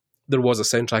fact that there was a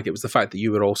soundtrack, it was the fact that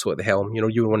you were also at the helm.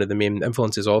 You were one of the main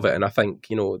influences of it, and I think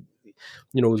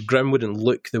Grim wouldn't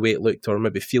look the way it looked, or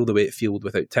maybe feel the way it felt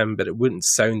without Tim, but it wouldn't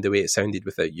sound the way it sounded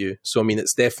without you. So I mean,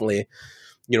 it's definitely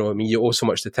I mean, you owe so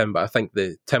much to Tim, but I think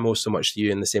that Tim owes so much to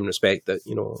you in the same respect that,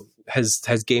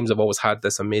 his games have always had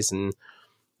this amazing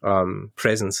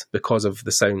presence because of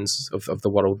the sounds of the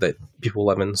world that people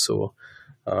live in. So,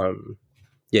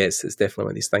 it's definitely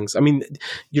one of these things. I mean,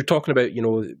 you're talking about,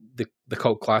 the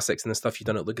cult classics and the stuff you've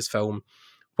done at Lucasfilm.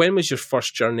 When was your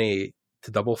first journey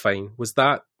to Double Fine? Was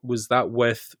that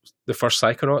with the first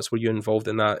Psychonauts? Were you involved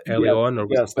in that early on? Or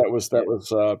yes, that was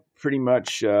pretty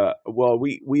much. Well,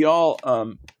 we all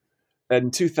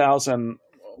in 2000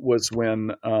 was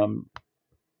when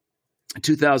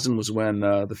 2000 was when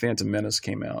the Phantom Menace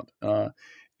came out,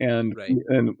 and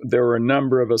there were a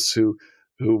number of us who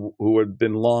had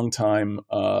been longtime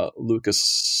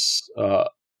Lucas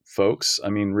folks. I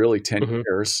mean, really 10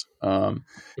 years. And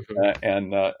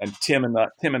Tim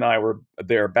and I were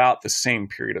there about the same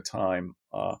period of time.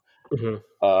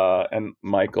 And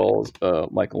Michael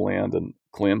Land and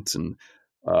Clint and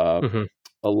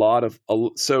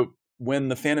so when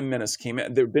the Phantom Menace came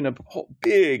out, there'd been a whole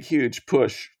big, huge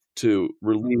push to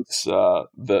release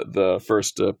the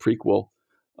first prequel,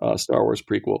 Star Wars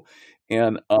prequel,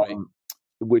 and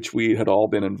which we had all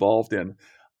been involved in.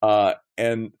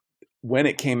 And when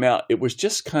it came out, it was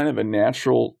just kind of a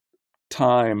natural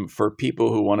time for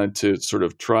people who wanted to sort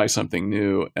of try something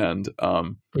new and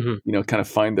kind of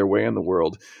find their way in the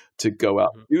world to go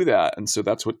out and do that. And so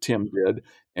that's what Tim did.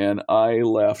 And I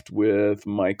left with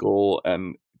Michael,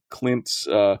 and Clint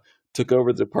took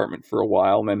over the department for a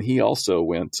while, and then he also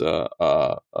went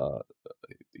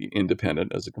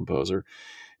independent as a composer.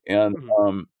 And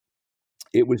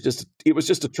it was just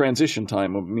a transition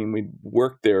time. I mean, we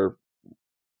worked there.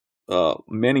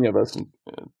 Many of us,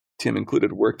 Tim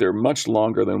included, worked there much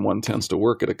longer than one tends to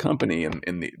work at a company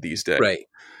in these days. Right.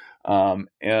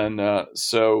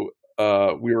 So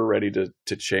we were ready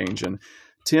to change. And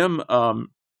Tim,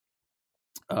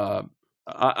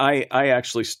 I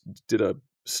actually did a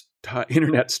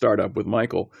internet startup with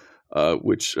Michael,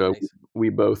 which we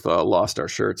both lost our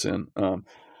shirts in.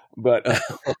 But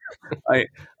a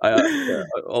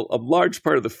large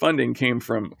part of the funding came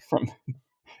from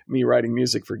me writing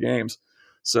music for games.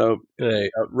 So,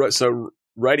 so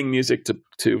writing music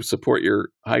to support your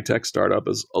high tech startup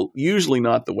is usually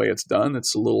not the way it's done.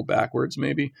 It's a little backwards,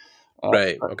 maybe.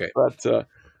 Right. Okay.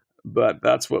 But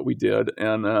that's what we did,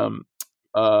 and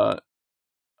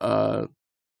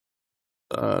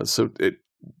so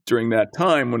during that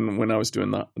time when I was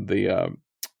doing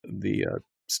the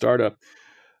startup,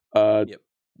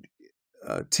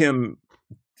 Tim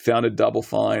founded Double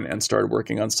Fine and started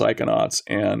working on Psychonauts,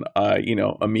 and I,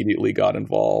 immediately got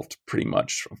involved pretty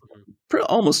much,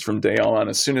 almost from day on.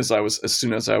 As soon as I was,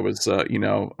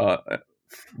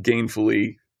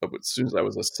 gainfully, as soon as I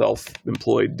was a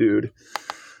self-employed dude,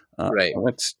 I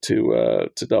went to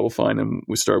Double Fine, and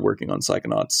we started working on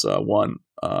Psychonauts 1,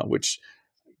 which,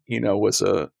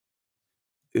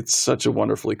 it's such a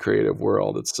wonderfully creative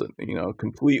world. It's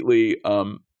completely.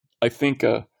 I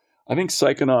think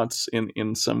Psychonauts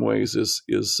in some ways is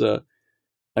it's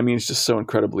just so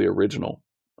incredibly original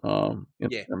in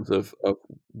terms of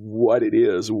what it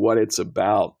is, what it's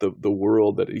about, the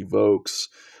world that it evokes,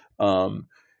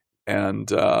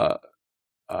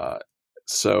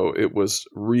 so it was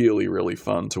really, really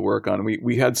fun to work on.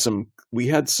 We had some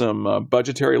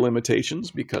budgetary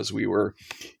limitations because we were,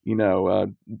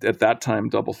 at that time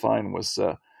Double Fine was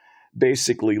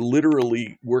basically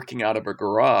literally working out of a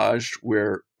garage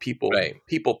where people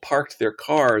parked their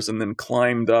cars and then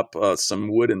climbed up some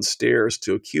wooden stairs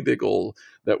to a cubicle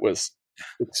that was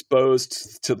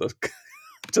exposed to the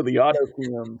auto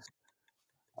fumes.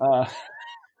 I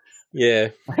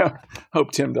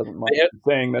hope Tim doesn't mind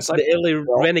saying this. The early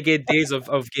renegade days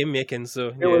of game making.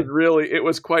 So it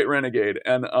was quite renegade,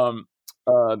 and the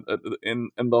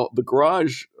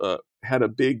garage had a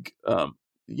big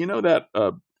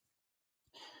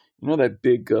that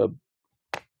big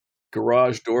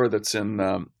garage door that's in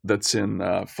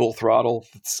Full Throttle.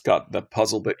 It's got the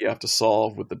puzzle that you have to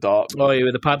solve with the dog. Oh, yeah,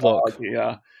 with the padlock.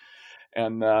 Yeah.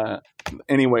 And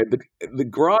anyway, the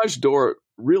garage door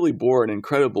really bore an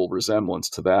incredible resemblance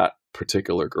to that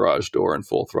particular garage door in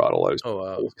Full Throttle. It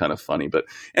was kind of funny, but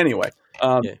anyway,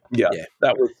 that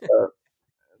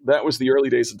was the early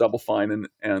days of Double Fine,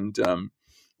 and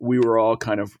we were all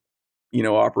kind of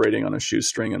operating on a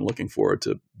shoestring and looking forward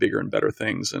to bigger and better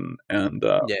things, and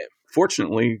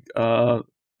fortunately,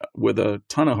 with a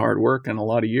ton of hard work and a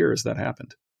lot of years, that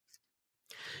happened.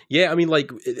 Yeah, I mean,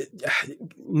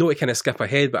 no to kind of skip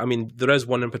ahead, but I mean, there is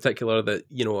one in particular that,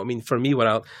 for me,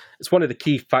 it's one of the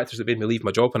key factors that made me leave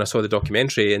my job when I saw the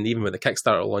documentary, and even with the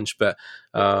Kickstarter launch. But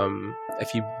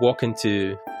if you walk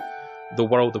into the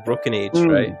world of Broken Age,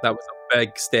 right, that was a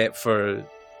big step for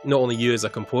not only you as a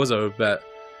composer, but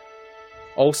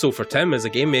also for Tim as a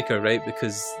game maker, right?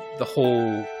 Because the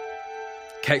whole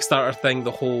Kickstarter thing,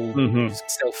 the whole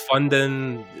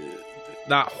self-funding,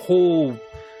 that whole,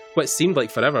 what seemed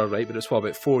like forever, right? But it's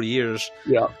about 4 years.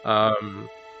 Yeah.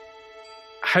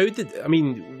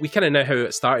 We kind of know how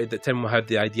it started, that Tim had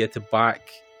the idea to back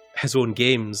his own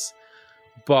games,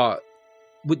 but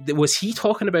was he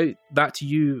talking about that to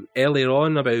you earlier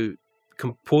on about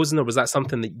composing, or was that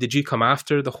something that, did you come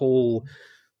after the whole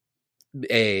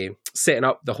setting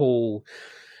up the whole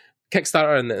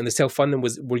Kickstarter and the self-funding?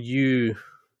 Were you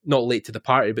not late to the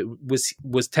party, but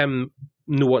was Tim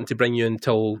no wanting to bring you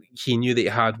until he knew that he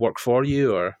had work for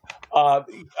you, or?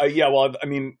 Yeah, well, I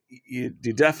mean, you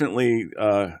definitely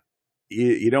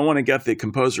you don't want to get the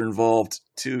composer involved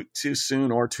too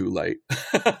soon or too late.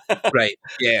 Right.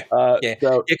 Yeah.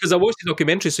 Because I watched the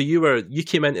documentary. So you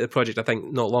came into the project, I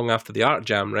think, not long after the Art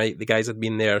Jam, right? The guys had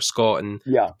been there, Scott and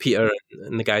Peter,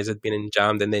 and the guys had been in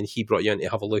Jammed, and then he brought you in to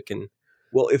have a look. And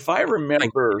well, if I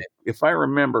remember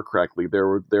correctly,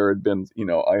 there had been,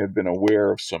 I had been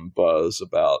aware of some buzz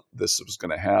about this was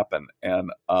going to happen, and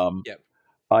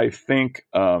I think,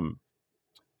 and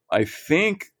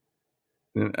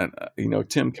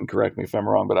Tim can correct me if I'm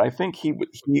wrong, but I think he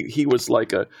was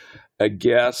like a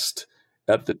guest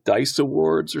at the DICE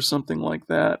Awards or something like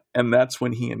that, and that's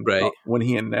when he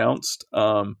announced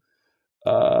that's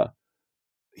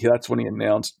when he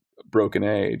announced Broken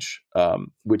Age,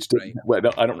 which didn't,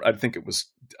 I think it was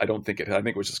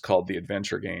just called The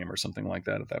Adventure Game or something like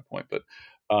that at that point, but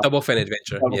Double Fine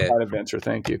Adventure. Double Fine Adventure,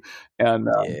 thank you. And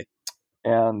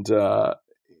so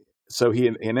he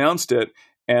announced it,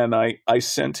 and I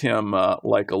sent him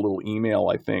like a little email,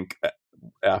 I think,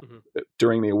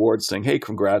 during the awards saying, "Hey,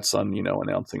 congrats on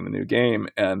announcing the new game,"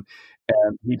 and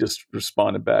he just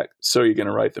responded back, "So you're going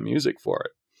to write the music for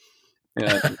it?"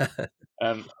 And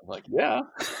I'm like, "Yeah."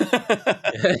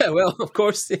 Well, of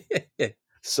course.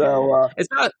 So is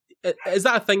that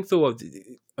a thing though?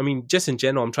 I mean, just in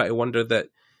general, I'm trying to wonder that,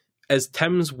 is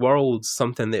Tim's world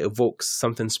something that evokes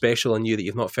something special in you that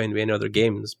you've not found with any other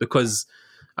games? Because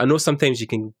I know sometimes you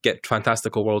can get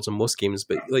fantastical worlds in most games,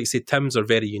 but like you say, Tim's are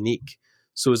very unique.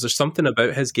 So is there something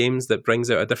about his games that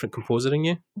brings out a different composer in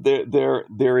you? There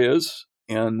is,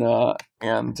 and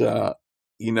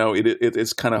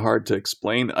it's kind of hard to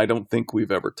explain. I don't think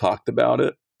we've ever talked about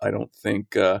it. I don't think,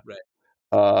 to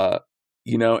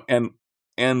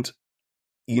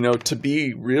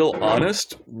be real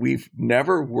honest, we've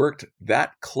never worked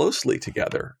that closely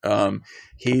together.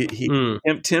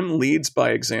 Tim leads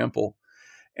by example,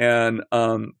 and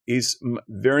he's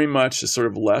very much a sort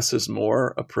of less is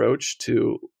more approach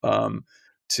to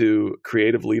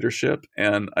creative leadership,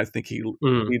 and I think he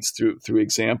leads through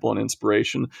example and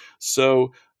inspiration.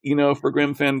 So for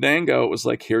Grim Fandango, it was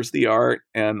like, here's the art,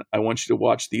 and I want you to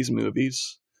watch these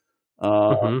movies,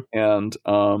 and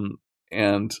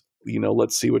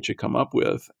let's see what you come up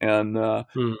with. And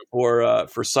for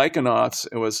Psychonauts,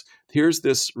 it was, here's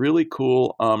this really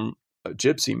cool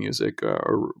gypsy music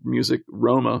or music,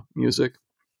 Roma music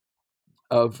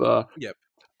of there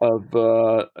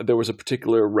was a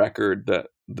particular record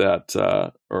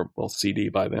or CD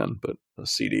by then, but a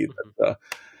CD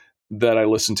that I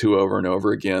listened to over and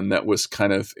over again, that was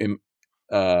kind of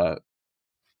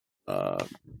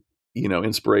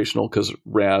inspirational, because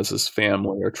Raz's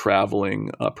family are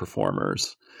traveling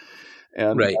performers,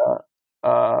 and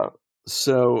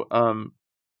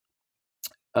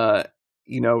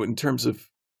in terms of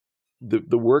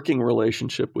the working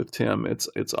relationship with Tim,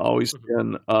 it's always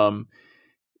been,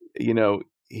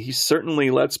 he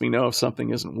certainly lets me know if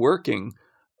something isn't working,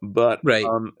 but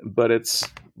it's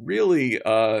really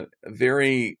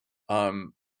very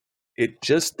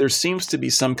there seems to be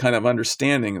some kind of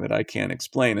understanding that I can't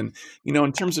explain. And,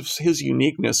 in terms of his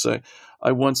uniqueness,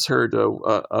 I once heard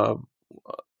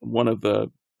one of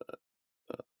an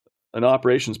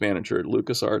operations manager at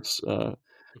LucasArts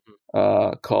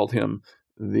called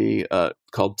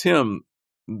Tim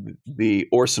the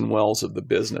Orson Welles of the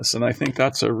business. And I think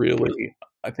that's a really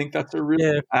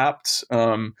apt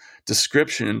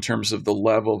description in terms of the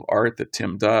level of art that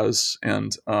Tim does.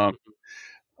 And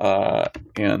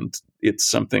it's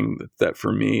something that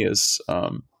for me is,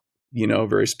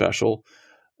 very special.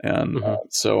 And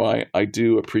so I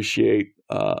do appreciate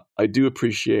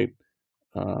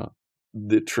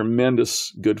the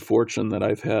tremendous good fortune that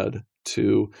I've had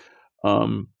to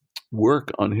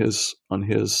work on his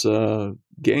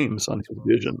games, on his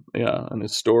vision, and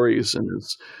his stories, and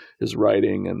his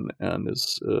writing, and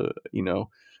his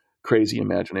crazy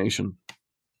imagination.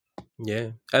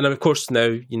 Yeah, and of course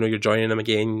now you're joining them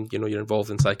again. You're involved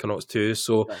in Psychonauts 2.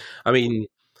 So, yeah. I mean,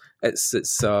 it's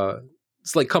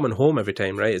like coming home every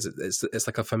time, right? It's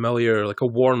like a familiar, like a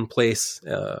warm place,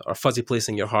 or fuzzy place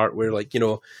in your heart, where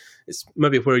it's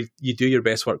maybe where you do your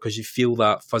best work because you feel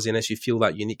that fuzziness, you feel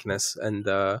that uniqueness, and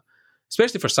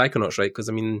especially for Psychonauts, right? Because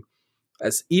I mean,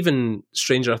 it's even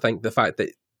stranger, I think, the fact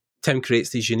that Tim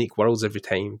creates these unique worlds every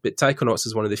time, but Psychonauts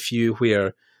is one of the few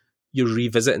where you're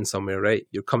revisiting somewhere, right?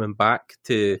 You're coming back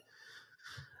to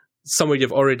somewhere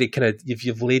you've already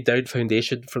you've laid down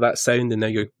foundation for that sound, and now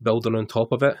you're building on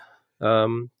top of it,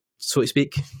 so to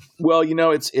speak. Well,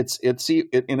 it's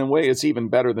in a way it's even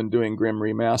better than doing Grim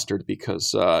Remastered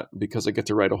because I get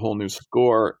to write a whole new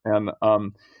score, and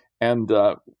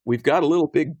we've got a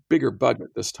little bigger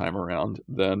budget this time around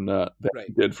than right.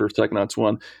 We did for Psychonauts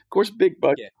 1. Of course, big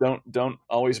budgets don't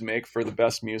always make for the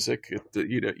best music.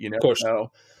 You never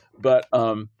know. But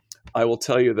I will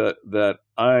tell you that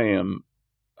I am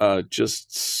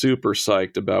just super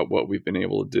psyched about what we've been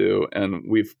able to do, and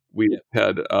we've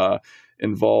had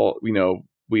involved.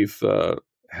 We've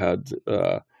had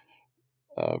the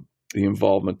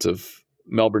involvement of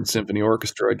Melbourne Symphony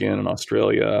Orchestra again in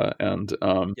Australia, and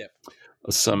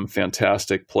some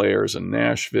fantastic players in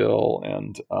Nashville,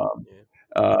 and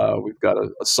we've got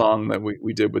a song that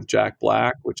we did with Jack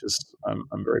Black, which is I'm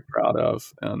very proud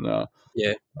of, and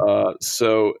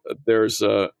so there's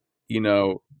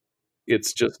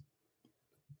it's just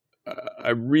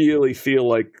I really feel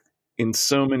like in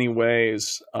so many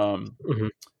ways, and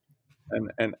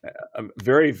I'm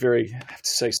very, very, I have to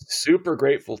say, super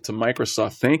grateful to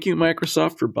Microsoft. Thank you,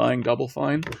 Microsoft, for buying Double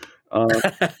Fine. And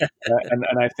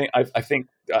I think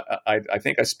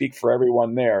I speak for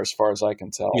everyone there as far as I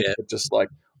can tell. Yeah. Just like,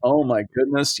 oh my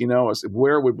goodness,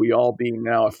 where would we all be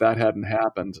now if that hadn't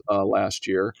happened last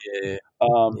year? Yeah.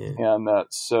 And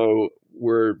so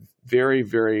we're very,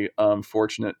 very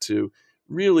fortunate to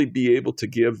really be able to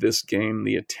give this game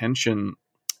the attention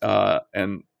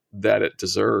and that it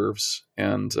deserves,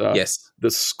 and the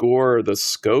score, the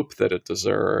scope that it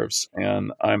deserves.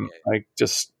 And I'm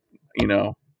just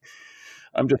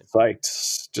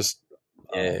psyched,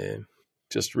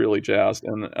 just really jazzed.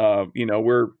 And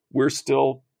we're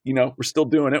still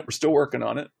doing it. We're still working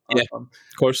on it. Of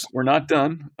course, we're not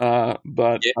done,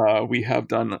 but we have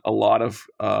done a lot of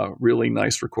really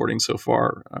nice recordings so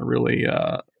far. Really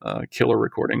killer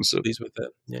recordings. Pleased with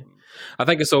it. Yeah, I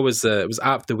think it's always it was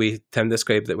apt the way Tim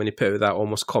described it when he put out that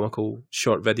almost comical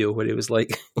short video where he was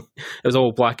like, it was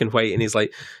all black and white, and he's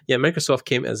like, "Yeah, Microsoft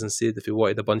came to us and said if we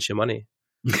wanted a bunch of money."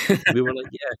 We were like,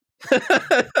 "Yeah."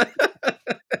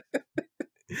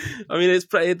 I mean, it's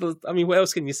pretty. I mean, what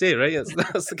else can you say, right?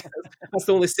 That's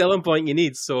the only selling point you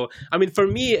need. So, I mean, for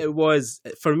me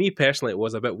personally, it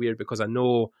was a bit weird because I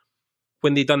know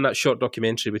when they done that short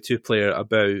documentary with 2Player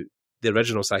about the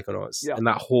original Psychonauts and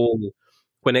that whole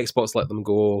when Xbox let them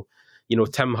go,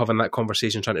 Tim having that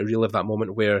conversation, trying to relive that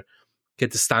moment where he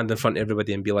had to stand in front of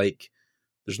everybody and be like,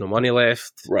 "There's no money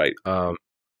left, right?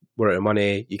 We're out of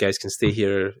money. You guys can stay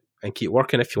here and keep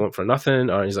working if you want for nothing."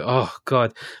 Or he's like, "Oh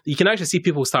God," you can actually see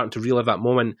people starting to relive that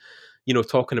moment,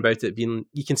 talking about it being,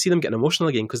 you can see them getting emotional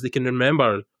again because they can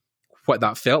remember what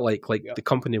that felt like the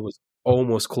company was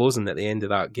almost closing at the end of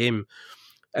that game.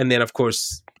 And then of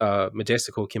course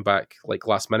Majestico came back like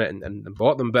last minute and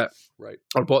bought them, but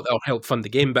or helped fund the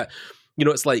game. But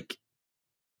it's like,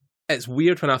 it's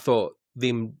weird when I thought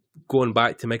them going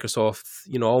back to Microsoft,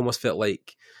 almost felt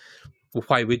like, well,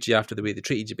 why would you after the way they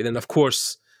treated you? But then of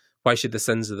course, why should the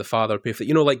sins of the father pay for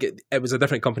it? It was a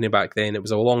different company back then. It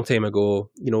was a long time ago.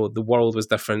 The world was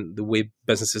different. The way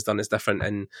business is done is different.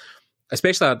 And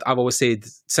especially, I've always said,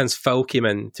 since Phil came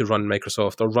in to run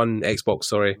Microsoft, or run Xbox,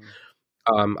 sorry,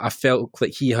 I felt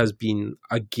like he has been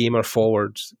a gamer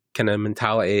forward kind of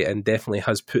mentality and definitely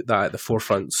has put that at the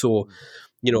forefront. So,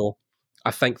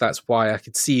 I think that's why I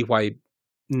could see why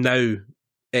now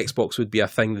Xbox would be a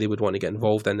thing they would want to get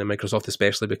involved in, and Microsoft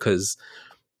especially, because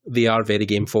they are very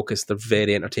game focused, they're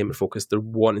very entertainment focused, they're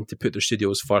wanting to put their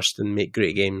studios first and make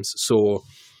great games. So,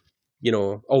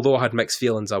 although I had mixed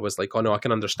feelings, I was like, oh no, I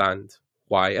can understand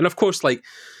why. And of course,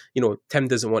 Tim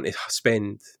doesn't want to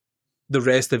spend the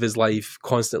rest of his life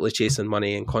constantly chasing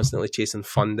money and constantly chasing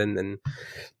funding and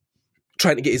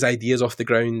trying to get his ideas off the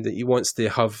ground. That he wants to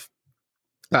have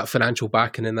that financial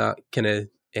backing and that kind of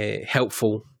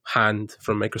helpful hand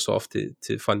from Microsoft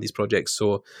to fund these projects.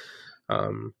 So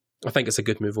I think it's a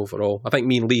good move overall. I think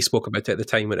me and Lee spoke about it at the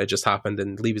time when it just happened,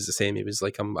 and Lee was the same. He was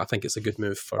like, I think it's a good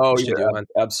move for studio.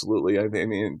 Absolutely. I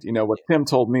mean, what Tim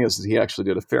told me is that he actually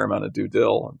did a fair amount of due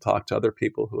dil and talked to other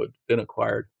people who had been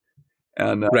acquired.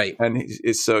 right. And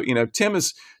so Tim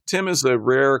is a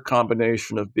rare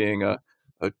combination of being a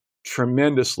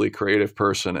tremendously creative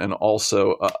person and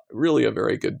also really a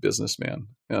very good businessman.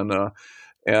 And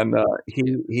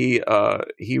he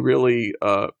really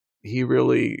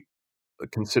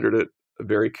considered it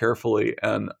very carefully.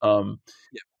 And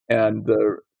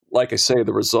like I say,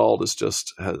 the result is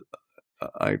just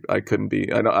I couldn't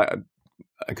be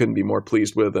I couldn't be more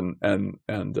pleased with, and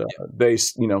they,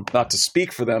 not to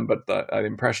speak for them, but the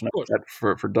impression I get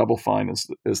for Double Fine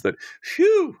is that,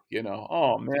 phew,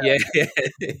 oh man,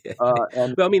 well,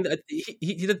 I mean,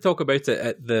 he did talk about it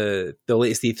at the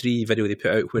latest E3 video they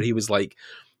put out, where he was like,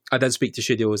 I did speak to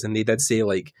studios, and they did say,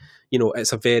 like,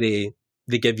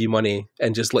 they give you money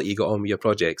and just let you get on with your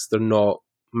projects. They're not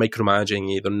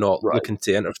micromanaging you. They're not looking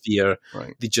to interfere.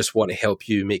 Right. They just want to help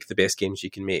you make the best games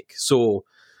you can make. So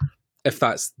if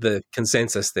that's the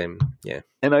consensus, then yeah.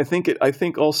 And I think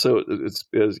also it's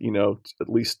at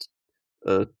least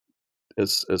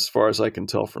as far as I can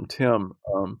tell from Tim,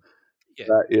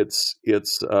 that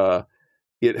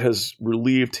it has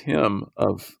relieved him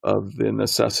of the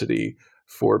necessity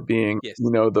for being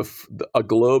a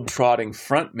globe-trotting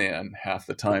frontman half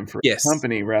the time for a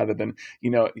company, rather than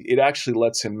it actually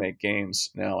lets him make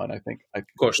games now. And I think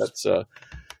that's I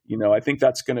think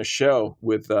that's going to show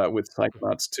with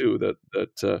Psychonauts 2 that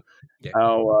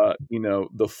how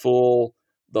the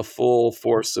full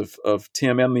force of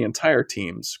Tim and the entire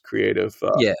team's creative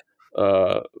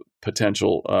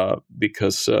potential,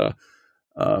 because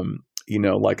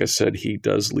like I said, he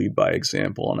does lead by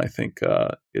example, and I think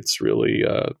it's really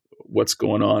what's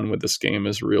going on with this game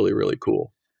is really, really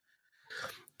cool.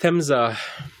 Tim's a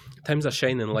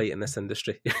shining light in this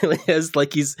industry. He really is.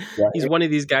 Like he's one of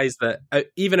these guys that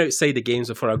even outside the games,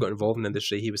 before I got involved in the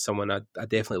industry, he was someone I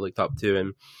definitely looked up to,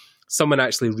 and someone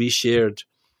actually reshared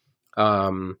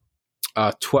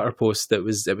a Twitter post that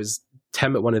was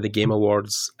Tim at one of the Game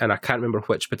Awards, and I can't remember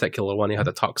which particular one. He had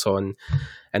a tux on,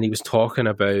 and he was talking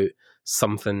about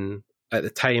something at the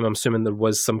time. I'm assuming there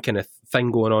was some kind of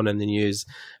thing going on in the news,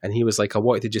 and he was like, I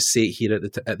wanted to just say it here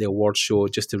at the awards show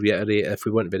just to reiterate, if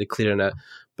we weren't very clear in it,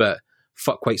 but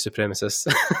fuck white supremacists.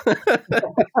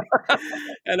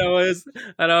 and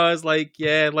I was like,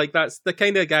 yeah, like that's the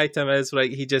kind of guy Tim is,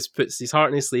 right? He just puts his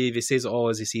heart in his sleeve, he says it all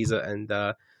as he sees it, and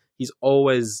he's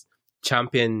always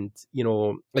championed,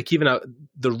 like even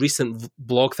the recent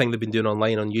blog thing they've been doing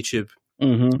online on YouTube.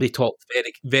 Mm-hmm. They talked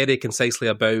very, very concisely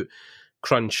about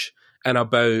crunch, and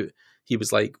about, he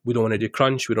was like, we don't want to do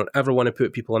crunch, we don't ever want to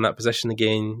put people in that position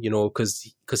again,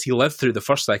 because he lived through the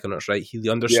first Psychonauts, right? He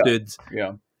understood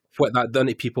what that done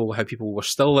to people, how people were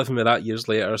still living with that years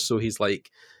later. So he's like,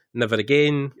 never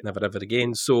again, never ever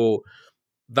again. So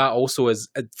that also is,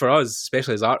 for us,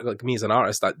 especially as like me as an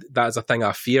artist, that is a thing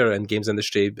I fear in games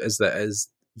industry, is that it is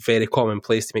very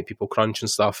commonplace to make people crunch and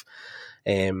stuff.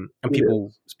 And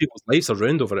people's lives are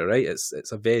ruined over it, right?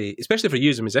 It's a very, especially for you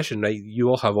as a musician, right? You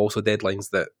all have also deadlines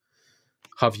that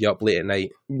have you up late at night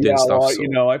doing stuff. Well,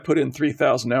 so. I put in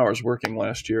 3,000 hours working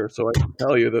last year, so I can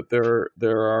tell you that there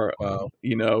are,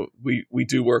 we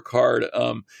do work hard.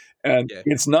 And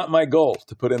it's not my goal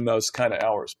to put in those kind of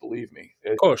hours, believe me.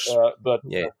 Of course.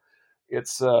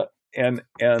 It's I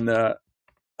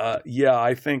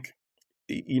think,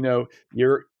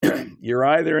 you're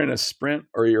either in a sprint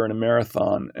or you're in a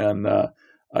marathon, and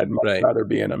I'd much rather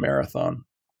be in a marathon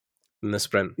in the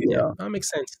sprint. Yeah, that makes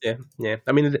sense. Yeah.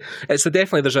 I mean, it's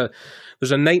definitely there's a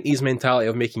 90s mentality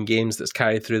of making games that's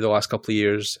carried through the last couple of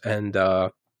years, and I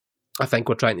think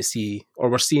we're trying to see, or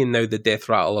we're seeing now, the death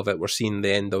rattle of it. We're seeing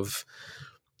the end of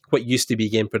what used to be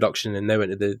game production, and now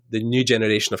into the new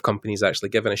generation of companies actually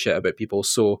giving a shit about people.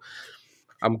 So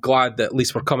I'm glad that at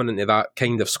least we're coming into that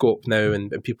kind of scope now,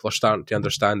 and people are starting to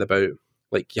understand about,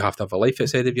 like, you have to have a life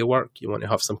outside of your work. You want to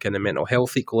have some kind of mental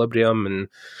health equilibrium, and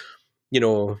you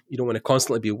don't want to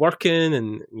constantly be working.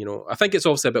 And I think it's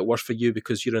also a bit worse for you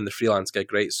because you're in the freelance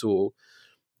gig, right? So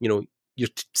you're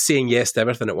saying yes to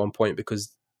everything at one point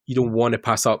because you don't want to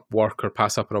pass up work or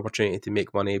pass up an opportunity to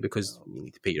make money because you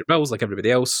need to pay your bills like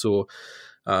everybody else. So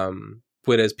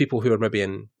whereas people who are maybe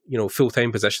in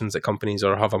full-time positions at companies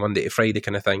or have a Monday to Friday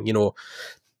kind of thing, they're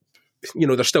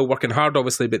still working hard,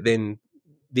 obviously, but then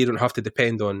they don't have to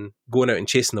depend on going out and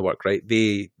chasing the work, right?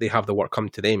 They have the work come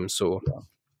to them. So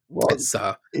well,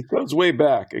 it goes way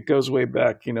back. It goes way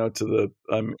back, to the.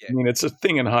 I mean, it's a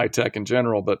thing in high tech in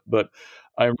general, but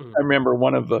I remember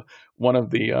one of the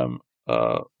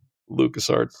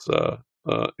LucasArts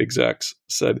execs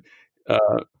said,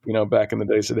 back in the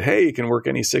day, said, "Hey, you can work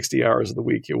any 60 hours of the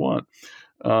week you want."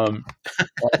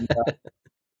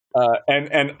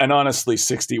 And honestly,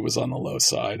 60 was on the low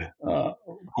side. I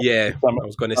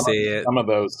was going to say some of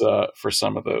those for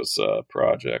some of those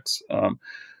projects.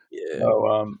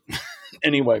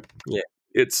 Anyway,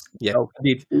 it's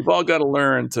we've all got to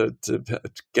learn to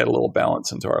get a little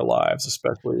balance into our lives,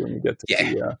 especially when you get to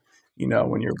be,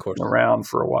 when you're around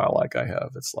for a while like I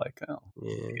have. It's like,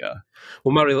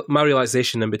 Well, my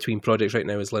realization in between projects right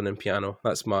now is learning piano.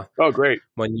 That's my great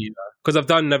because I've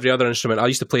done every other instrument. I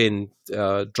used to play in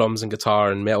drums and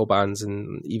guitar and metal bands,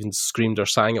 and even screamed or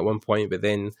sang at one point. But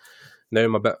then now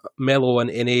I'm a bit mellow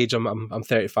in age. I'm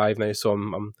 35 now, so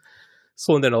I'm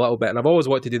slowing down a little bit. And I've always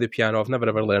wanted to do the piano. I've never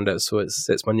ever learned it, so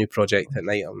it's my new project at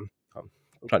night. I'm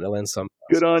trying to learn some.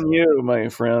 Good on you, my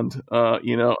friend.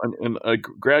 And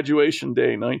graduation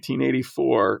day,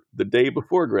 1984, the day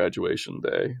before graduation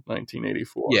day,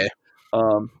 1984.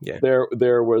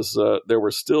 There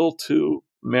were still two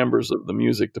members of the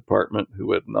music department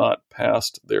who had not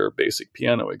passed their basic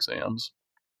piano exams.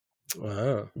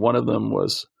 Wow. One of them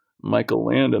was Michael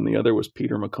Land, and the other was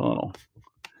Peter McConnell.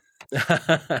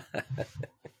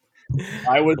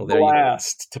 I was the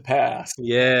last to pass.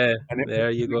 Yeah, and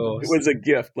there you go. It was a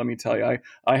gift, let me tell you.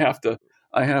 I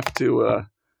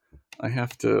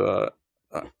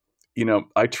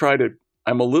try to.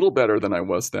 I'm a little better than I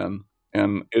was then,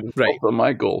 and it's also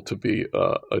my goal to be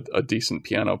a decent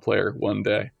piano player one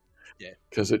day. Yeah,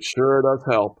 because it sure does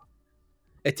help.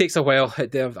 It takes a while. I've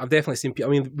definitely seen. I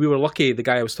mean, we were lucky. The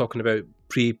guy I was talking about,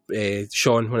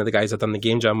 Sean, one of the guys I'd done the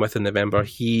game jam with in November,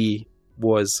 he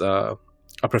was a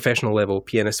professional level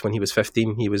pianist when he was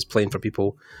 15. He was playing for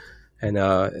people, and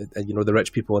the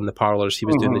rich people in the parlors. He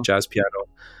was doing the jazz piano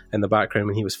in the background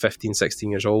when he was 15,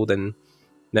 16 years old, and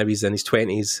now he's in his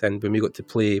 20s. And when we got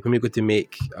to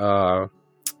make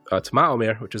Tomato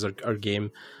Mare, which is our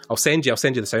game, I'll send you the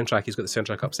soundtrack. He's got the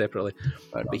soundtrack up separately,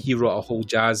 but he wrote a whole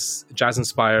jazz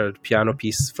inspired piano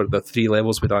piece for the 3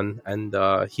 levels we done, and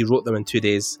he wrote them in 2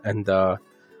 days, and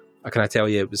I can tell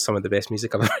you it was some of the best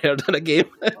music I've ever heard in a game.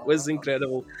 It was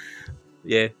incredible.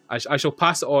 Yeah, I shall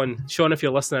pass it on. Sean, if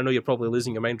you're listening, I know you're probably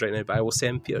losing your mind right now, but I will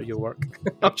send Peter your work.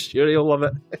 I'm sure he'll love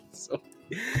it. So,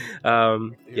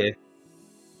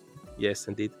 yes,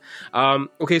 indeed.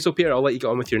 Okay, so Peter, I'll let you get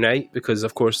on with your night because,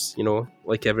 of course,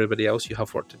 like everybody else, you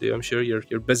have work to do. I'm sure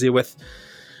you're busy with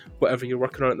whatever you're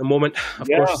working on at the moment. Of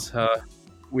course,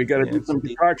 we got to do some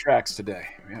guitar tracks today.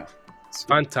 Yeah,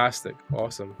 fantastic,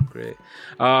 awesome, great.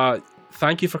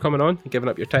 Thank you for coming on and giving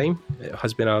up your time. It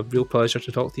has been a real pleasure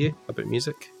to talk to you about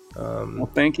music. Well,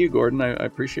 thank you, Gordon. I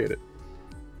appreciate it.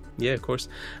 Yeah, of course.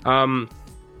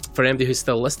 For anybody who's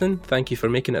still listening, thank you for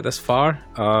making it this far.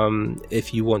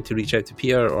 If you want to reach out to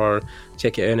Peter or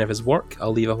check out any of his work,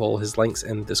 I'll leave all his links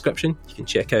in the description. You can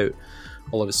check out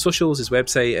all of his socials, his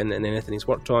website, and anything he's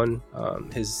worked on.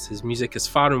 His music is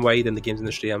far and wide in the games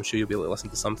industry. I'm sure you'll be able to listen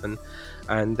to something.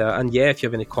 And if you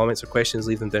have any comments or questions,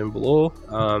 leave them down below.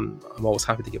 I'm always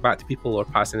happy to get back to people or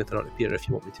pass anything on to Peter if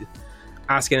you want me to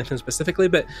ask anything specifically.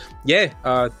 But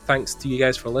thanks to you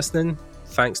guys for listening.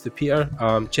 Thanks to Peter.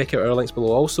 Check out our links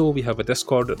below also. We have a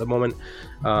Discord at the moment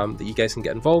that you guys can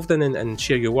get involved in and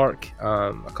share your work.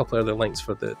 A couple of other links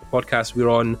for the podcast. We're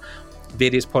on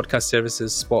various podcast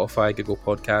services, Spotify, Google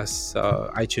Podcasts,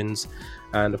 iTunes,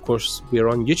 and of course we're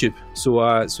on YouTube.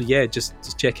 So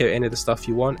just check out any of the stuff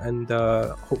you want, and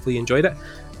hopefully you enjoyed it.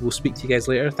 We'll speak to you guys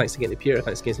later. Thanks again to Peter,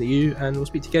 thanks again to you, and we'll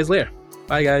speak to you guys later.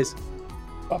 Bye guys.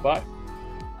 Bye-bye.